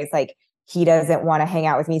Fridays, like, he doesn't want to hang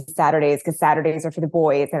out with me Saturdays because Saturdays are for the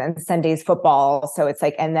boys and then Sunday's football. So it's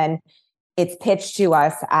like, and then it's pitched to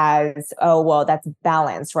us as, oh, well, that's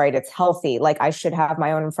balanced, right? It's healthy. Like I should have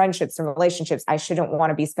my own friendships and relationships. I shouldn't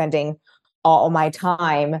want to be spending all my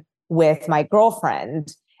time with my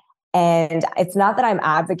girlfriend. And it's not that I'm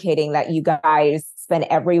advocating that you guys spend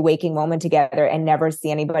every waking moment together and never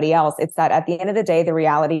see anybody else. It's that at the end of the day, the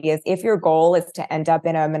reality is if your goal is to end up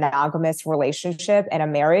in a monogamous relationship and a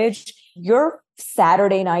marriage, your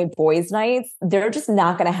Saturday night boys nights, they're just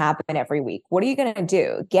not going to happen every week. What are you going to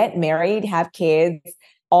do? Get married, have kids,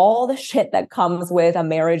 all the shit that comes with a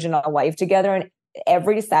marriage and a life together. And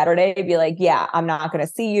every Saturday be like, yeah, I'm not going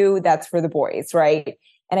to see you. That's for the boys, right?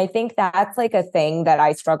 And I think that's like a thing that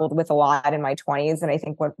I struggled with a lot in my 20s. And I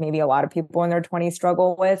think what maybe a lot of people in their 20s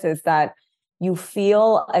struggle with is that you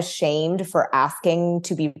feel ashamed for asking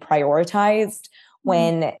to be prioritized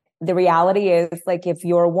when the reality is like, if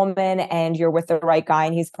you're a woman and you're with the right guy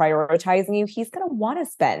and he's prioritizing you, he's going to want to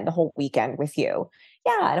spend the whole weekend with you.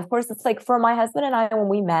 Yeah. And of course, it's like for my husband and I, when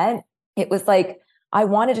we met, it was like, I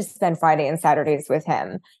wanted to spend Friday and Saturdays with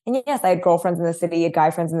him. And yes, I had girlfriends in the city, had guy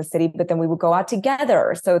friends in the city, but then we would go out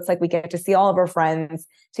together. So it's like we get to see all of our friends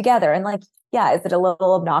together. And like, yeah, is it a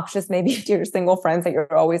little obnoxious maybe to your single friends that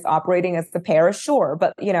you're always operating as the pair? Sure.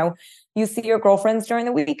 But, you know, you see your girlfriends during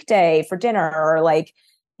the weekday for dinner, or like,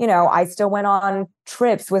 you know, I still went on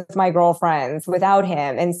trips with my girlfriends without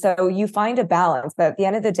him. And so you find a balance. But at the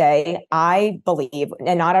end of the day, I believe,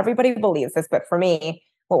 and not everybody believes this, but for me,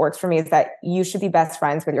 what works for me is that you should be best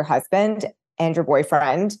friends with your husband and your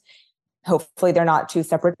boyfriend. Hopefully they're not two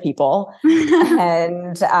separate people.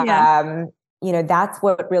 And that's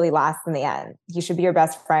what really lasts in the end. He should be your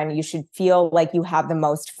best friend. You should feel like you have the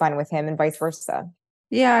most fun with him and vice versa.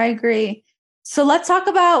 Yeah, I agree. So let's talk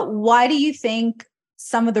about, why do you think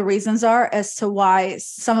some of the reasons are as to why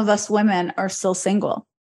some of us women are still single?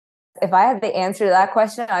 If I had the answer to that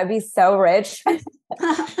question, I'd be so rich.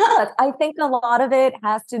 I think a lot of it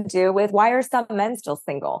has to do with, why are some men still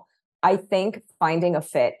single? I think finding a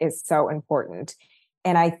fit is so important.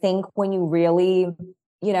 And I think when you really,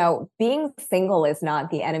 being single is not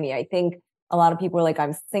the enemy. I think a lot of people are like,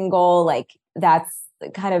 I'm single. Like, that's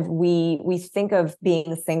kind of, we think of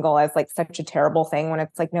being single as like such a terrible thing, when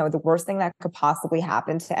it's like, no, the worst thing that could possibly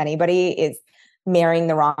happen to anybody is marrying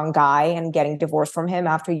the wrong guy and getting divorced from him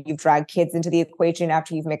after you've dragged kids into the equation,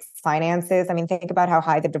 after you've mixed finances. I mean, think about how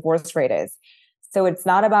high the divorce rate is. So it's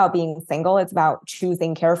not about being single. It's about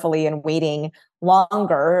choosing carefully and waiting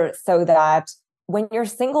longer, so that when you're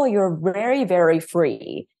single, you're very, very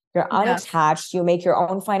free. You're unattached. You make your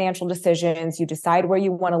own financial decisions. You decide where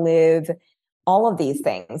you want to live, all of these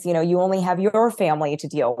things. You only have your family to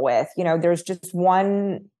deal with. There's just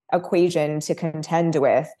one equation to contend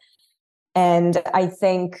with. And I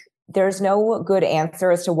think there's no good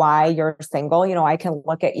answer as to why you're single. I can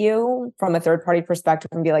look at you from a third party perspective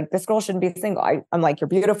and be like, this girl shouldn't be single. I'm like, you're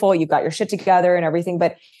beautiful. You've got your shit together and everything.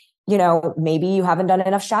 But, maybe you haven't done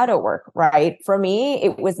enough shadow work, right? For me,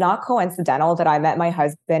 it was not coincidental that I met my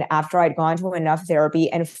husband after I'd gone to enough therapy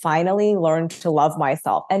and finally learned to love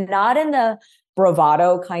myself, and not in the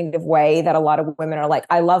bravado kind of way that a lot of women are like,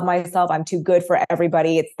 I love myself, I'm too good for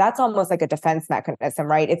everybody. That's almost like a defense mechanism,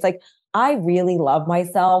 right? It's like, I really love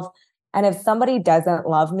myself. And if somebody doesn't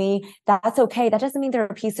love me, that's okay. That doesn't mean they're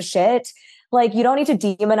a piece of shit. Like, you don't need to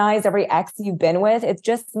demonize every ex you've been with. It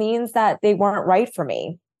just means that they weren't right for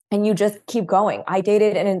me. And you just keep going. I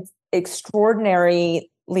dated an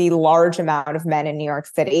extraordinarily large amount of men in New York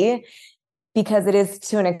City, because it is,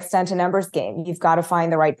 to an extent, a numbers game. You've got to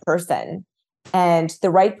find the right person. And the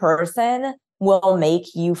right person will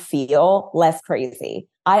make you feel less crazy.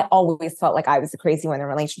 I always felt like I was the crazy one in the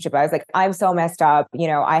relationship. I was like, I'm so messed up.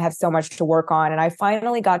 I have so much to work on. And I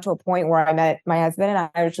finally got to a point where I met my husband and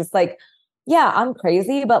I was just like, yeah, I'm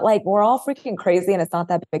crazy, but like, we're all freaking crazy and it's not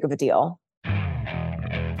that big of a deal.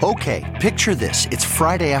 Okay, picture this. It's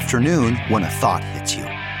Friday afternoon when a thought hits you.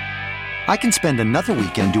 I can spend another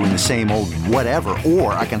weekend doing the same old whatever,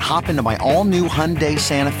 or I can hop into my all-new Hyundai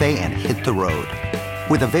Santa Fe and hit the road.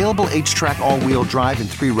 With available H-Track all-wheel drive and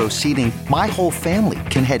 3-row seating, my whole family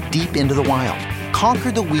can head deep into the wild.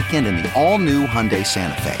 Conquer the weekend in the all-new Hyundai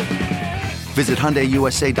Santa Fe. Visit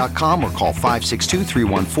HyundaiUSA.com or call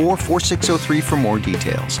 562-314-4603 for more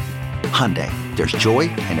details. Hyundai, there's joy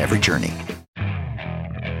in every journey.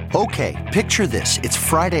 Okay, picture this. It's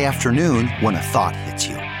Friday afternoon when a thought hits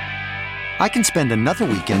you. I can spend another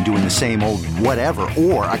weekend doing the same old whatever,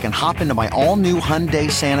 or I can hop into my all-new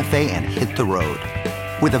Hyundai Santa Fe and hit the road.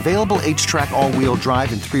 With available H-Track all-wheel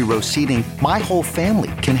drive and 3-row seating, my whole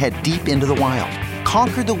family can head deep into the wild.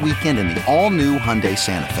 Conquer the weekend in the all-new Hyundai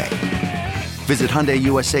Santa Fe. Visit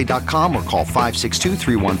HyundaiUSA.com or call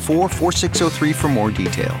 562-314-4603 for more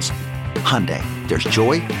details. Hyundai, there's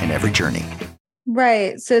joy in every journey.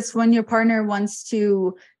 Right. So it's when your partner wants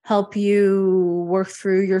to help you work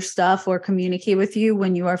through your stuff or communicate with you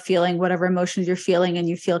when you are feeling whatever emotions you're feeling, and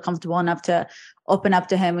you feel comfortable enough to open up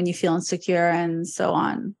to him when you feel insecure and so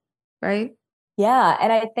on. Right. Yeah.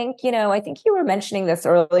 And I think you were mentioning this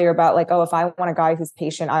earlier about like, oh, if I want a guy who's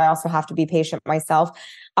patient, I also have to be patient myself.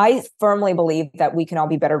 I firmly believe that we can all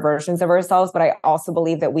be better versions of ourselves, but I also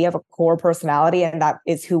believe that we have a core personality and that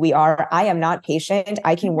is who we are. I am not patient.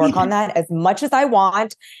 I can work on that as much as I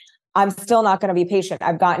want. I'm still not going to be patient.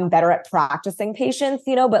 I've gotten better at practicing patience,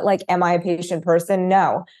 but like, am I a patient person?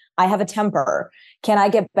 No. I have a temper. Can I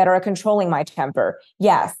get better at controlling my temper?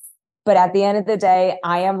 Yes. But at the end of the day,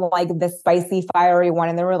 I am like the spicy, fiery one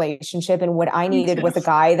in the relationship. And what I needed was a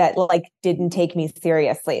guy that like didn't take me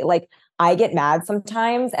seriously. Like, I get mad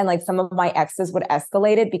sometimes, and like some of my exes would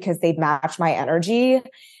escalate it because they'd match my energy.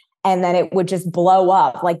 And then it would just blow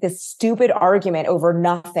up. Like, this stupid argument over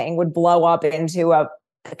nothing would blow up into a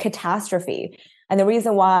catastrophe. And the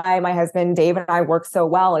reason why my husband, Dave, and I work so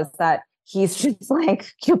well is that he's just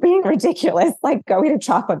like, you're being ridiculous. Like, go eat a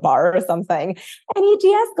chocolate bar or something. And he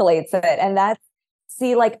de-escalates it. And I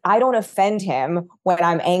don't offend him when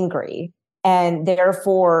I'm angry. And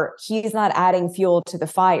therefore, he's not adding fuel to the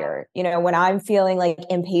fire. When I'm feeling like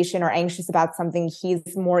impatient or anxious about something, he's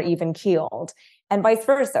more even keeled, and vice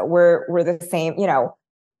versa. We're the same.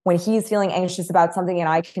 When he's feeling anxious about something and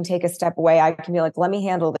I can take a step away, I can be like, let me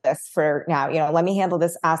handle this for now. Let me handle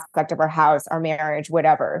this aspect of our house, our marriage,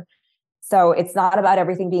 whatever. So it's not about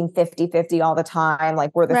everything being 50-50 all the time.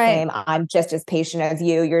 Like we're the same. I'm just as patient as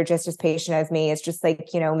you. You're just as patient as me. It's just like,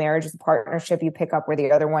 marriage is a partnership. You pick up where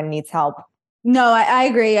the other one needs help. No, I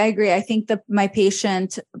agree. I think that my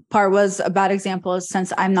patient part was a bad example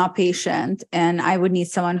since I'm not patient and I would need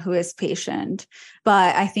someone who is patient.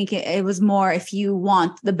 But I think it was more, if you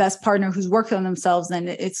want the best partner who's working on themselves,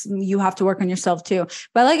 then you have to work on yourself too.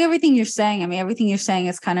 But I like everything you're saying. I mean, everything you're saying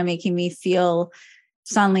is kind of making me feel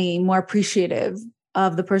suddenly more appreciative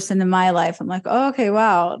of the person in my life. I'm like, oh, okay,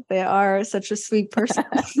 wow, they are such a sweet person.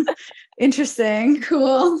 Interesting.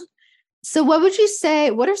 Cool. So what would you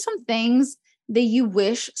say, what are some things that you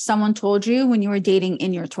wish someone told you when you were dating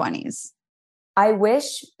in your 20s? I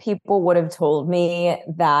wish people would have told me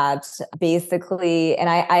that basically, and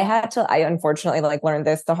I unfortunately learned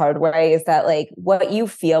this the hard way, is that like what you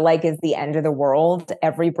feel like is the end of the world,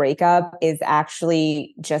 every breakup is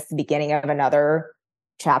actually just the beginning of another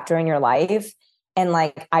chapter in your life. And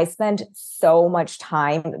like, I spent so much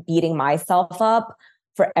time beating myself up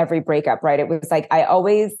for every breakup, right? It was like, I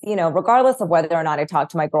always, regardless of whether or not I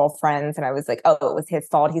talked to my girlfriends and I was like, oh, it was his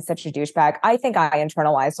fault, he's such a douchebag. I think I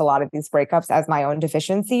internalized a lot of these breakups as my own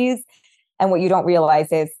deficiencies. And what you don't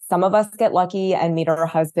realize is some of us get lucky and meet our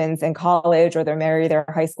husbands in college, or they're married, they're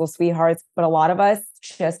high school sweethearts. But a lot of us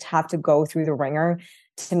just have to go through the ringer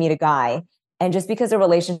to meet a guy. And just because a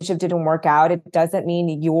relationship didn't work out, it doesn't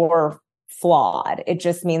mean you're flawed. It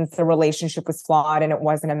just means the relationship was flawed and it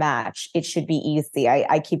wasn't a match. It should be easy.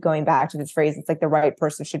 I keep going back to this phrase. It's like the right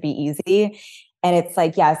person should be easy. And it's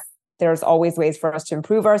like, yes, there's always ways for us to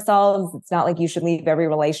improve ourselves. It's not like you should leave every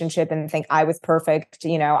relationship and think I was perfect.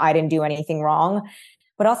 I didn't do anything wrong.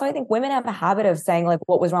 But also I think women have a habit of saying like,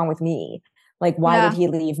 what was wrong with me? Like, why did he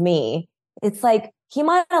leave me? It's like, he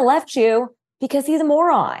might have left you because he's a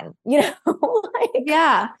moron,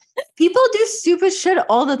 Yeah. People do stupid shit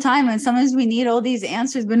all the time. And sometimes we need all these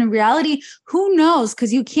answers. But in reality, who knows?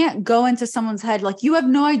 Because you can't go into someone's head. Like, you have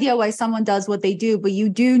no idea why someone does what they do, but you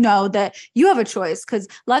do know that you have a choice. Because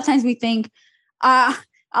a lot of times we think,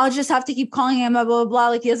 I'll just have to keep calling him, blah, blah, blah,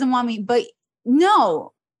 like he doesn't want me. But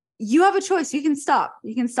no, you have a choice. You can stop.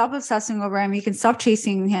 You can stop obsessing over him. You can stop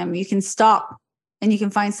chasing him. You can stop and you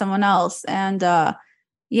can find someone else. And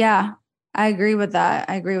yeah. I agree with that.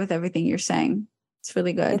 I agree with everything you're saying. It's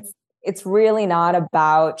really good. It's really not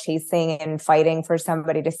about chasing and fighting for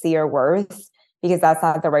somebody to see your worth, because that's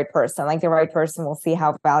not the right person. Like, the right person will see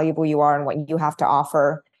how valuable you are and what you have to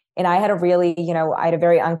offer. And I had a really, I had a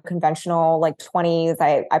very unconventional 20s.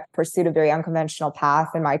 I pursued a very unconventional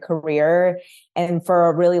path in my career. And for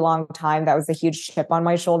a really long time, that was a huge chip on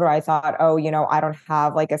my shoulder. I thought, oh, I don't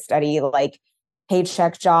have a steady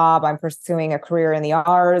paycheck job. I'm pursuing a career in the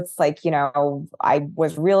arts. I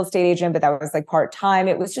was real estate agent, but that was part-time.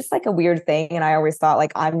 It was just a weird thing. And I always thought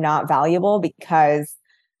I'm not valuable because,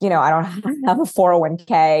 I don't have a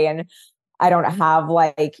 401k and I don't have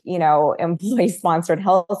employee sponsored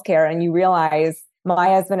healthcare. And you realize my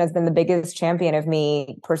husband has been the biggest champion of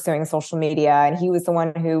me pursuing social media. And he was the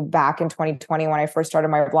one who, back in 2020, when I first started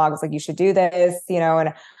my blog, was like, you should do this,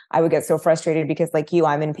 and I would get so frustrated because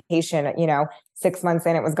I'm impatient, 6 months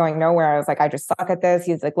in, it was going nowhere. I was like, I just suck at this.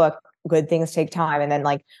 He's like, look, good things take time. And then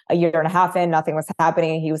a year and a half in, nothing was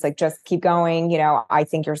happening. He was like, just keep going. I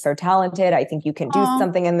think you're so talented. I think you can do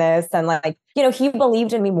something in this. And he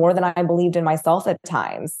believed in me more than I believed in myself at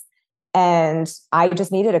times. And I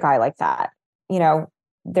just needed a guy like that.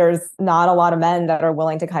 There's not a lot of men that are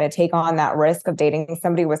willing to kind of take on that risk of dating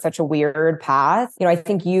somebody with such a weird path. I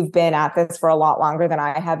think you've been at this for a lot longer than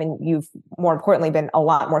I have, and you've, more importantly, been a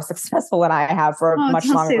lot more successful than I have for a much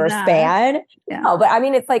longer span. Yeah. No, but I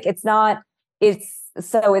mean, it's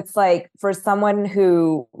for someone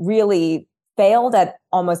who really failed at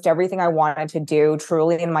almost everything I wanted to do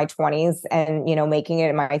truly in my 20s and, making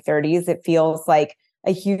it in my 30s, it feels like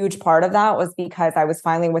a huge part of that was because I was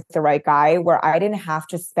finally with the right guy, where I didn't have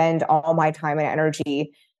to spend all my time and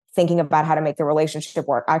energy thinking about how to make the relationship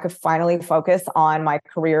work. I could finally focus on my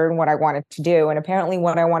career and what I wanted to do. And apparently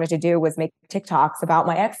what I wanted to do was make TikToks about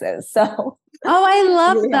my exes. So I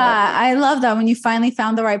love that. I love that when you finally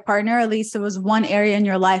found the right partner, at least it was one area in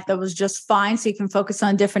your life that was just fine. So you can focus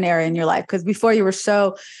on a different area in your life. Because before you were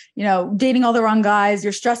so, dating all the wrong guys,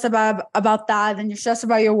 you're stressed about that. Then you're stressed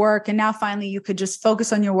about your work. And now finally you could just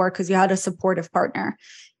focus on your work because you had a supportive partner.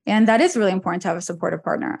 And that is really important to have a supportive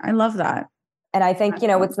partner. I love that. And I think,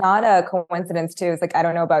 it's not a coincidence too. It's I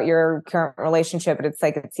don't know about your current relationship, but it's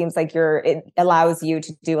it seems like it allows you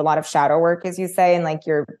to do a lot of shadow work, as you say, and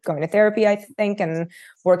you're going to therapy, I think, and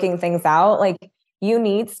working things out. You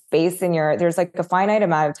need space there's a finite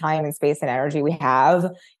amount of time and space and energy we have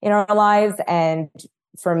in our lives. And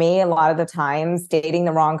for me, a lot of the times dating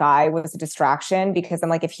the wrong guy was a distraction because I'm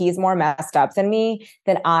like, if he's more messed up than me,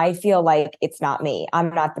 then I feel like it's not me.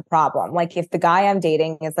 I'm not the problem. Like if the guy I'm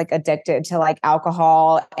dating is like addicted to like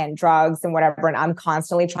alcohol and drugs and whatever, and I'm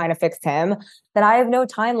constantly trying to fix him, then I have no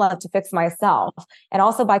time left to fix myself. And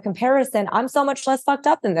also by comparison, I'm so much less fucked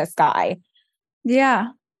up than this guy. Yeah.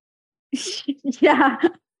 Yeah.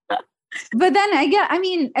 But then I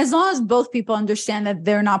mean, as long as both people understand that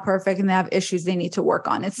they're not perfect and they have issues they need to work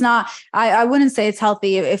on. It's not, I wouldn't say it's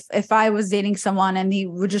healthy if I was dating someone and he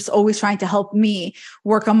was just always trying to help me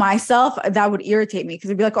work on myself, that would irritate me because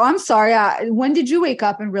it'd be like, oh, I'm sorry. When did you wake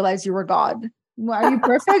up and realize you were God? Are you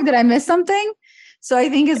perfect? Did I miss something? So I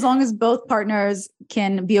think as long as both partners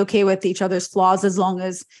can be okay with each other's flaws, as long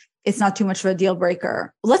as it's not too much of a deal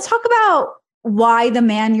breaker. Let's talk about why the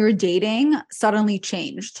man you're dating suddenly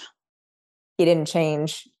changed. He didn't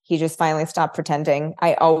change. He just finally stopped pretending.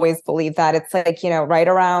 I always believe that. It's like, right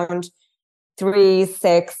around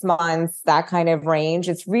 3-6 months, that kind of range.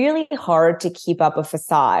 It's really hard to keep up a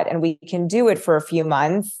facade, and we can do it for a few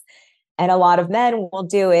months. And a lot of men will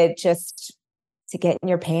do it just to get in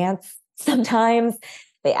your pants. Sometimes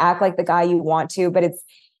they act like the guy you want to, but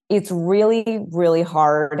it's really, really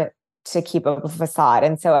hard to keep up a facade.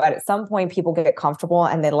 And so at some point people get comfortable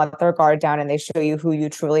and they let their guard down and they show you who you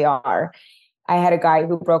truly are. I had a guy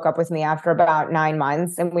who broke up with me after about 9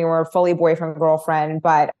 months and we were fully boyfriend, girlfriend,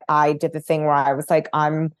 but I did the thing where I was like,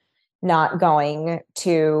 I'm not going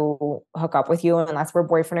to hook up with you unless we're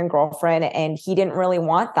boyfriend and girlfriend. And he didn't really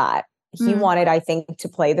want that. He wanted, I think, to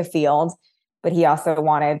play the field, but he also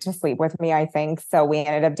wanted to sleep with me, I think. So we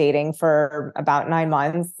ended up dating for about 9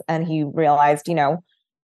 months and he realized,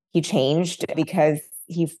 he changed because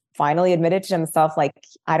he finally admitted to himself, like,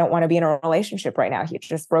 I don't want to be in a relationship right now. He had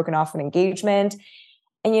just broken off an engagement.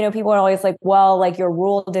 And, people are always like, well, like your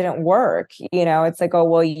rule didn't work. It's like, oh,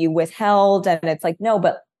 well, you withheld. And it's like, no,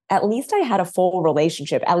 but at least I had a full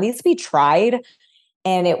relationship. At least we tried.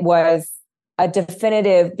 And it was a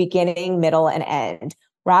definitive beginning, middle, and end.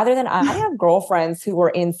 Rather than I have girlfriends who were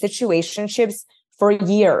in situationships for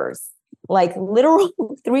years, like literal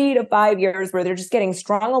 3 to 5 years where they're just getting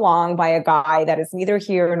strung along by a guy that is neither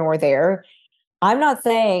here nor there. I'm not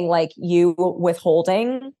saying like you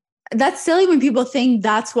withholding. That's silly when people think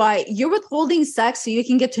that's why you're withholding sex so you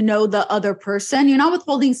can get to know the other person. You're not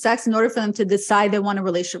withholding sex in order for them to decide they want a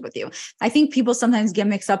relationship with you. I think people sometimes get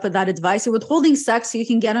mixed up with that advice. You're withholding sex so you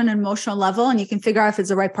can get on an emotional level and you can figure out if it's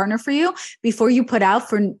the right partner for you before you put out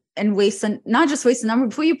and waste, not just waste the number,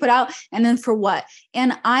 before you put out and then for what?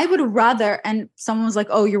 And I would rather, and someone was like,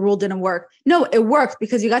 oh, your rule didn't work. No, it worked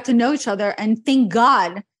because you got to know each other and thank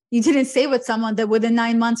God you didn't stay with someone that within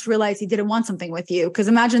 9 months realized he didn't want something with you. Because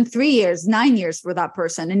imagine 3 years, 9 years for that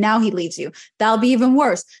person. And now he leaves you. That'll be even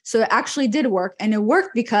worse. So it actually did work. And it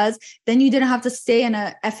worked because then you didn't have to stay in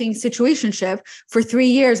a effing situationship for 3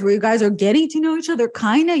 years where you guys are getting to know each other,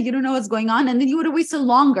 kind of, you don't know what's going on. And then you would have wasted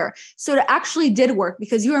longer. So it actually did work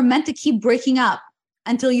because you are meant to keep breaking up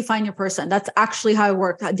until you find your person. That's actually how it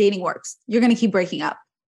works, how dating works. You're going to keep breaking up.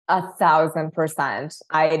 1,000%.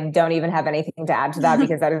 I don't even have anything to add to that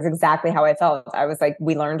because that is exactly how I felt. I was like,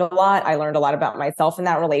 we learned a lot. I learned a lot about myself in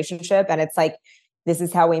that relationship. And it's like, this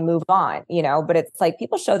is how we move on, but it's like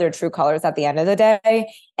people show their true colors at the end of the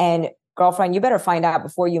day. And girlfriend, you better find out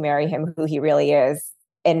before you marry him who he really is.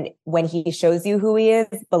 And when he shows you who he is,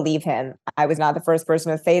 believe him. I was not the first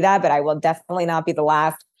person to say that, but I will definitely not be the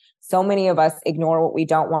last. So many of us ignore what we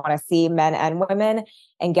don't want to see, men and women.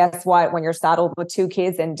 And guess what? When you're saddled with 2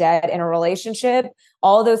 kids and dead in a relationship,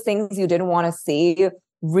 all those things you didn't want to see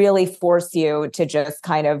really force you to just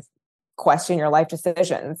kind of question your life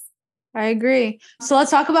decisions. I agree. So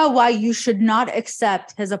let's talk about why you should not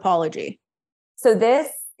accept his apology. So this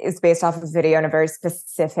is based off of a video in a very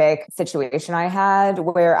specific situation I had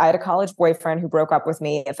where I had a college boyfriend who broke up with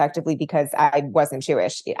me effectively because I wasn't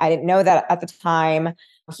Jewish. I didn't know that at the time.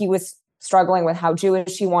 He was struggling with how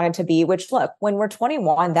Jewish he wanted to be, which look, when we're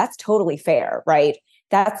 21, that's totally fair, right?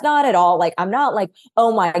 That's not at all like, I'm not like,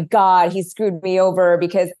 oh my God, he screwed me over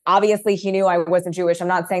because obviously he knew I wasn't Jewish. I'm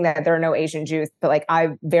not saying that there are no Asian Jews, but like,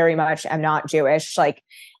 I very much am not Jewish.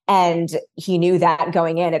 And he knew that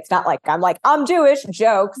going in. It's not like I'm Jewish,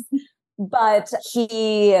 jokes. But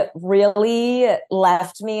he really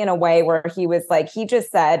left me in a way where he was like, he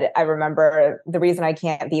just said, I remember the reason I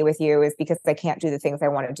can't be with you is because I can't do the things I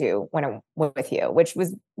want to do when I'm with you, which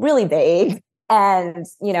was really vague. And,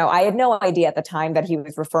 I had no idea at the time that he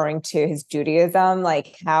was referring to his Judaism,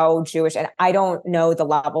 like how Jewish, and I don't know the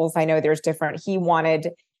levels. I know there's different. He wanted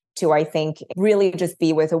to, I think, really just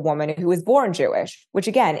be with a woman who was born Jewish, which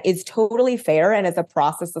again is totally fair and is a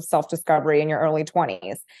process of self-discovery in your early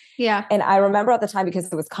 20s. Yeah. And I remember at the time,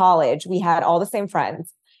 because it was college, we had all the same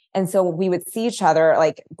friends. And so we would see each other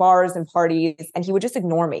like bars and parties, and he would just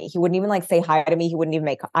ignore me. He wouldn't even like say hi to me. He wouldn't even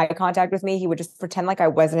make eye contact with me. He would just pretend like I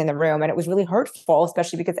wasn't in the room. And it was really hurtful,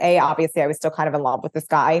 especially because A, obviously I was still kind of in love with this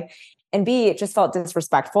guy. And B, it just felt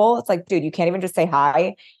disrespectful. It's like, dude, you can't even just say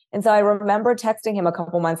hi. And so I remember texting him a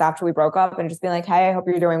couple months after we broke up and just being like, hey, I hope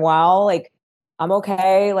you're doing well. Like, I'm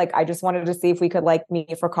okay. Like, I just wanted to see if we could like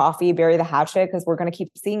meet for coffee, bury the hatchet, because we're going to keep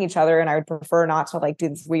seeing each other. And I would prefer not to like do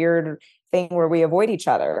this weird thing where we avoid each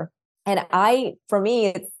other. And for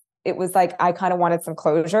me, it was like, I kind of wanted some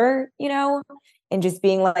closure, you know, and just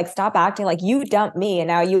being like, stop acting like you dumped me. And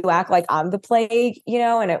now you act like I'm the plague, you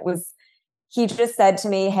know? And he just said to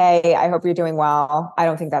me, hey, I hope you're doing well. I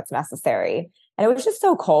don't think that's necessary. And it was just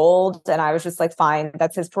so cold. And I was just like, fine,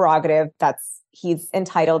 that's his prerogative. He's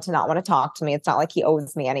entitled to not want to talk to me. It's not like he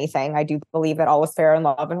owes me anything. I do believe that all was fair in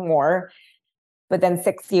love and war. But then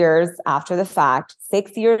 6 years after the fact,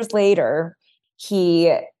 6 years later,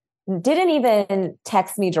 he didn't even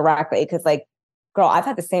text me directly, because like, girl, I've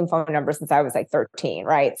had the same phone number since I was like 13,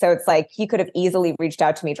 right? So it's like he could have easily reached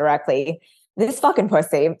out to me directly. This fucking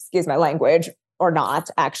pussy, excuse my language, or not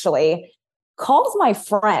actually, calls my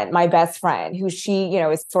friend, my best friend, who she, you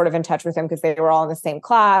know, is sort of in touch with him because they were all in the same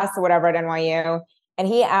class or whatever at NYU. And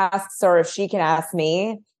he asks her if she can ask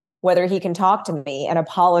me whether he can talk to me and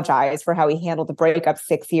apologize for how he handled the breakup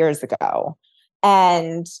 6 years ago.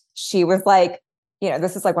 And she was like, you know,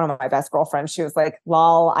 this is like one of my best girlfriends. She was like,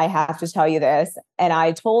 lol, I have to tell you this. And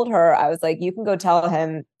I told her, I was like, you can go tell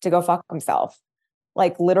him to go fuck himself.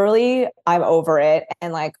 Like, literally, I'm over it.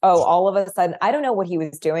 And like, oh, all of a sudden, I don't know what he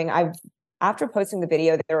was doing. After posting the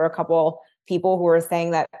video, there were a couple people who were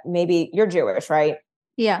saying that maybe you're Jewish, right?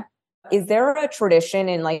 Yeah. Is there a tradition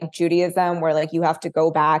in like Judaism where like you have to go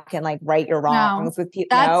back and like right your wrongs with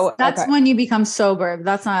people? That's when you become sober.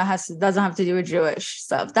 Doesn't have to do with Jewish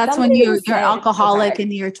stuff. That's Somebody when you're alcoholic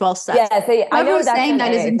and your 12 steps. Yeah, so I know that's saying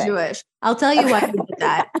that isn't Jewish. I'll tell you why he did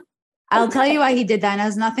that. I'll tell you why he did that. And it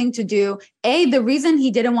has nothing to do. The reason he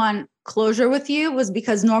didn't want closure with you was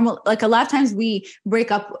because like a lot of times we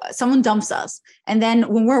break up, someone dumps us. And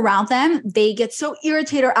then when we're around them, they get so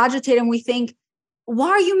irritated or agitated. And we think, why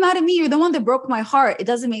are you mad at me? You're the one that broke my heart. It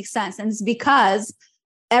doesn't make sense. And it's because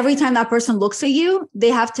every time that person looks at you, they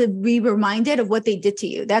have to be reminded of what they did to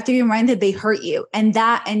you. They have to be reminded they hurt you, and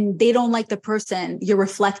they don't like the person you're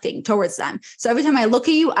reflecting towards them. So every time I look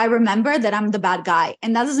at you, I remember that I'm the bad guy,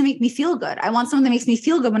 and that doesn't make me feel good. I want someone that makes me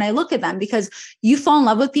feel good when I look at them, because you fall in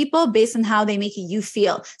love with people based on how they make you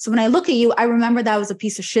feel. So when I look at you, I remember that I was a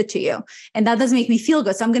piece of shit to you, and that doesn't make me feel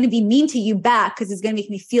good. So I'm going to be mean to you back because it's going to make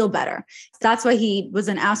me feel better. That's why he was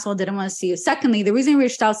an asshole, didn't want to see you. Secondly, the reason he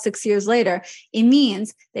reached out 6 years later, it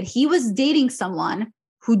means that he was dating someone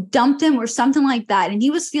who dumped him or something like that. And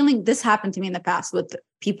he was feeling, this happened to me in the past with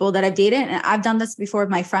people that I've dated. And I've done this before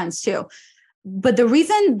with my friends too. But the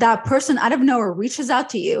reason that person out of nowhere reaches out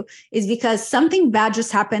to you is because something bad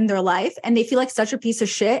just happened in their life and they feel like such a piece of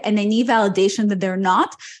shit and they need validation that they're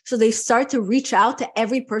not. So they start to reach out to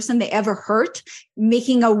every person they ever hurt,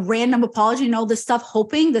 making a random apology and all this stuff,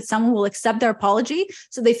 hoping that someone will accept their apology.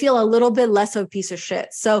 So they feel a little bit less of a piece of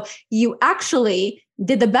shit. So you actually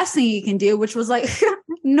did the best thing you can do, which was like,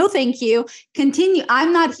 no, thank you. Continue.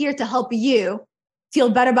 I'm not here to help you feel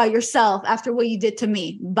better about yourself after what you did to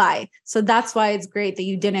me. Bye. So that's why it's great that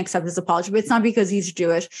you didn't accept his apology. But it's not because he's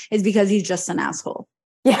Jewish. It's because he's just an asshole.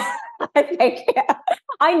 Yeah, I think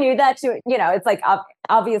I knew that too. You know, it's like,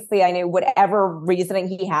 obviously I knew whatever reasoning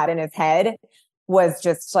he had in his head was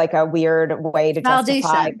just like a weird way to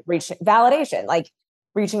justify validation, like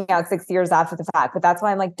reaching out 6 years after the fact. But that's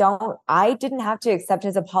why I'm like, I didn't have to accept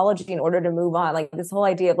his apology in order to move on. Like this whole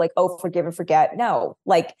idea of like, oh, forgive and forget. No,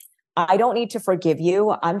 like, I don't need to forgive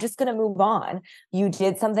you. I'm just going to move on. You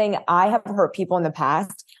did something. I have hurt people in the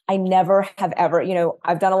past. I never have ever, you know,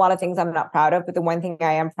 I've done a lot of things I'm not proud of, but the one thing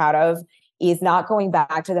I am proud of is not going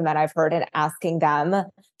back to the men I've hurt and asking them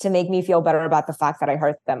to make me feel better about the fact that I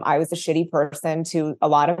hurt them. I was a shitty person to a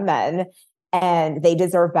lot of men and they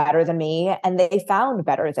deserve better than me. And they found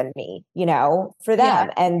better than me, you know, for them.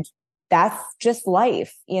 Yeah. And that's just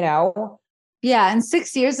life, you know? Yeah. And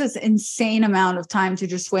 6 years is an insane amount of time to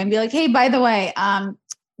just wait and be like, hey, by the way,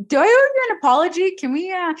 do I owe you an apology? Can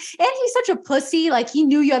we, and he's such a pussy. Like he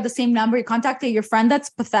knew you had the same number. He contacted your friend.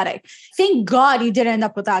 That's pathetic. Thank God you didn't end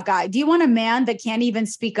up with that guy. Do you want a man that can't even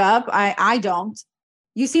speak up? I don't.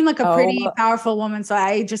 You seem like a pretty powerful woman. So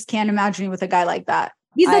I just can't imagine you with a guy like that.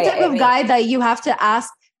 He's the type of guy that you have to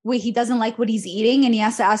ask he doesn't like what he's eating and he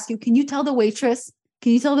has to ask you, can you tell the waitress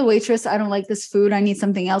I don't like this food, I need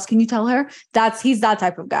something else, can you tell her? He's that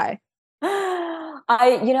type of guy.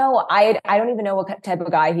 I don't even know what type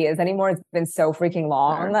of guy he is anymore. It's been so freaking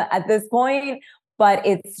long at this point, but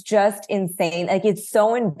it's just insane. Like, it's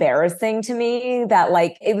so embarrassing to me that,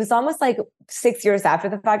 like, it was almost like 6 years after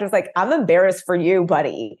the fact, I was like, I'm embarrassed for you,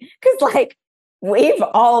 buddy. Cause like, we've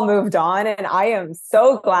all moved on, and I am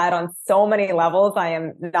so glad on so many levels I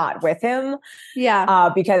am not with him. Yeah.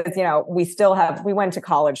 Because, we went to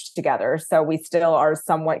college together. So we still are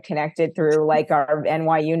somewhat connected through like our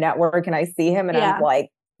NYU network, and I see him and I'm like,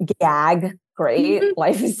 gag, great.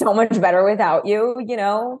 Life is so much better without you, you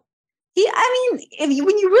know?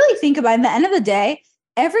 When you really think about it, at the end of the day,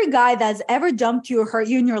 every guy that's ever dumped you or hurt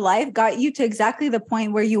you in your life got you to exactly the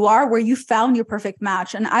point where you are, where you found your perfect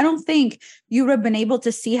match. And I don't think you would have been able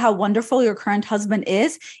to see how wonderful your current husband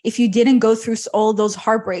is if you didn't go through all those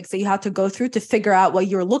heartbreaks that you had to go through to figure out what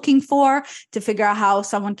you're looking for, to figure out how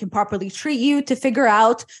someone can properly treat you, to figure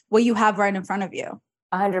out what you have right in front of you.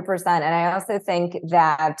 100%. And I also think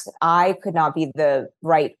that I could not be the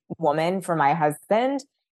right woman for my husband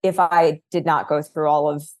if I did not go through all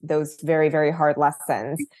of those very, very hard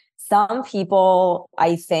lessons. Some people,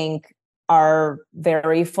 I think, are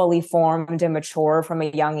very fully formed and mature from a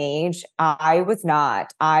young age. I was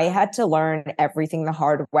not. I had to learn everything the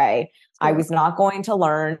hard way. I was not going to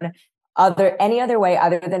learn any other way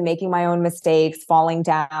other than making my own mistakes, falling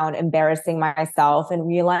down, embarrassing myself, and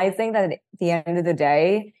realizing that at the end of the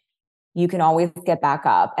day, you can always get back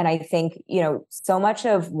up. And I think, so much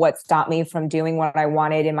of what stopped me from doing what I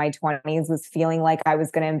wanted in my 20s was feeling like I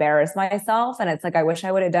was going to embarrass myself. And it's like, I wish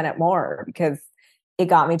I would have done it more, because it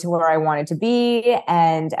got me to where I wanted to be.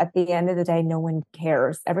 And at the end of the day, no one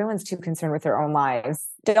cares. Everyone's too concerned with their own lives.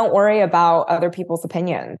 Don't worry about other people's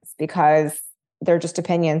opinions, because they're just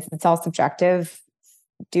opinions. It's all subjective.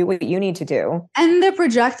 Do what you need to do. And they're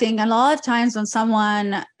projecting. And a lot of times when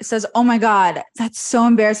someone says, oh my God, that's so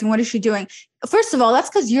embarrassing, what is she doing? First of all, that's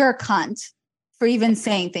because you're a cunt for even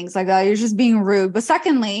saying things like that. You're just being rude. But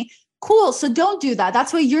secondly, cool. So don't do that.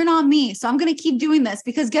 That's why you're not me. So I'm going to keep doing this,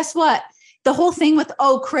 because guess what? The whole thing with,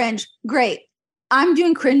 cringe. Great. I'm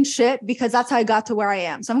doing cringe shit because that's how I got to where I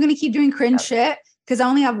am. So I'm going to keep doing cringe shit because I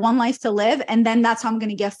only have one life to live. And then that's how I'm going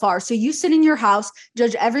to get far. So you sit in your house,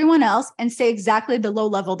 judge everyone else, and stay exactly the low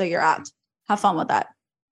level that you're at. Have fun with that.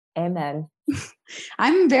 Amen.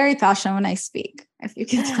 I'm very passionate when I speak, if you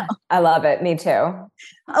can tell. I love it. Me too.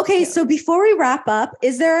 Okay. So before we wrap up,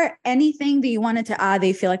 is there anything that you wanted to add that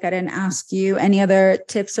you feel like I didn't ask you? Any other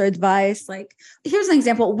tips or advice? Like, here's an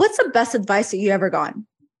example. What's the best advice that you ever gotten?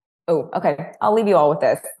 Oh, okay. I'll leave you all with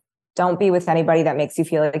this. Don't be with anybody that makes you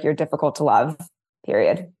feel like you're difficult to love,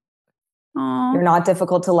 period. Aww. You're not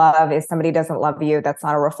difficult to love. If somebody doesn't love you, that's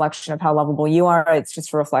not a reflection of how lovable you are. It's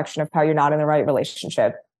just a reflection of how you're not in the right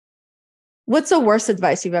relationship. What's the worst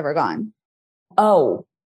advice you've ever gotten? Oh,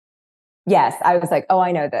 yes. I was like,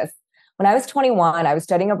 I know this. When I was 21, I was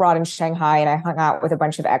studying abroad in Shanghai, and I hung out with a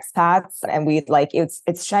bunch of expats, and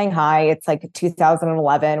it's Shanghai. It's like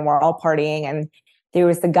 2011. We're all partying. And there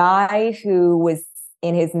was the guy who was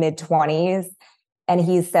in his mid-20s. And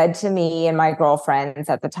he said to me and my girlfriends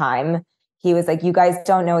at the time, he was like, you guys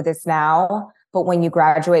don't know this now, but when you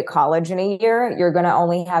graduate college in a year, you're going to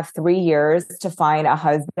only have 3 years to find a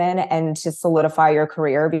husband and to solidify your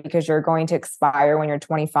career, because you're going to expire when you're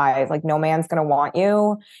 25. Like, no man's going to want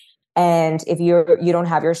you. And if you don't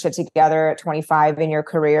have your shit together at 25 in your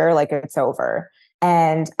career, like, it's over.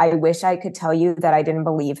 And I wish I could tell you that I didn't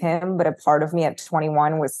believe him, but a part of me at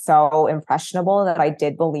 21 was so impressionable that I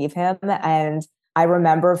did believe him. And I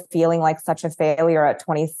remember feeling like such a failure at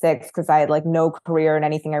 26 because I had like no career in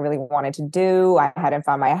anything I really wanted to do. I hadn't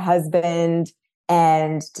found my husband.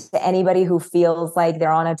 And to anybody who feels like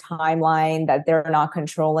they're on a timeline that they're not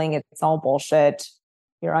controlling, it's all bullshit.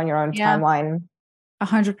 You're on your own timeline.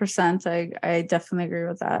 100%. I definitely agree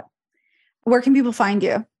with that. Where can people find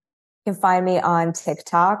you? You can find me on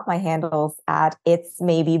TikTok. My handle's at It's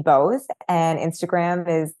Maybe Both, and Instagram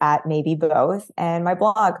is at Maybe Both, and my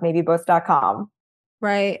blog, maybe-both.com.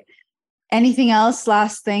 Right. Anything else,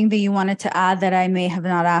 last thing that you wanted to add that I may have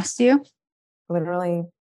not asked you? Literally,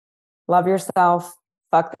 love yourself,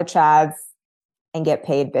 fuck the chads, and get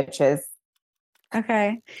paid, bitches.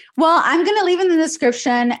 Okay. Well, I'm going to leave in the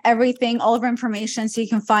description everything, all of her information, so you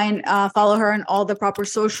can follow her on all the proper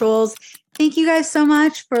socials. Thank you guys so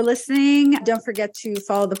much for listening. Don't forget to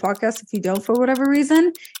follow the podcast if you don't for whatever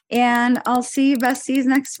reason. And I'll see you besties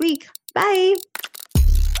next week. Bye.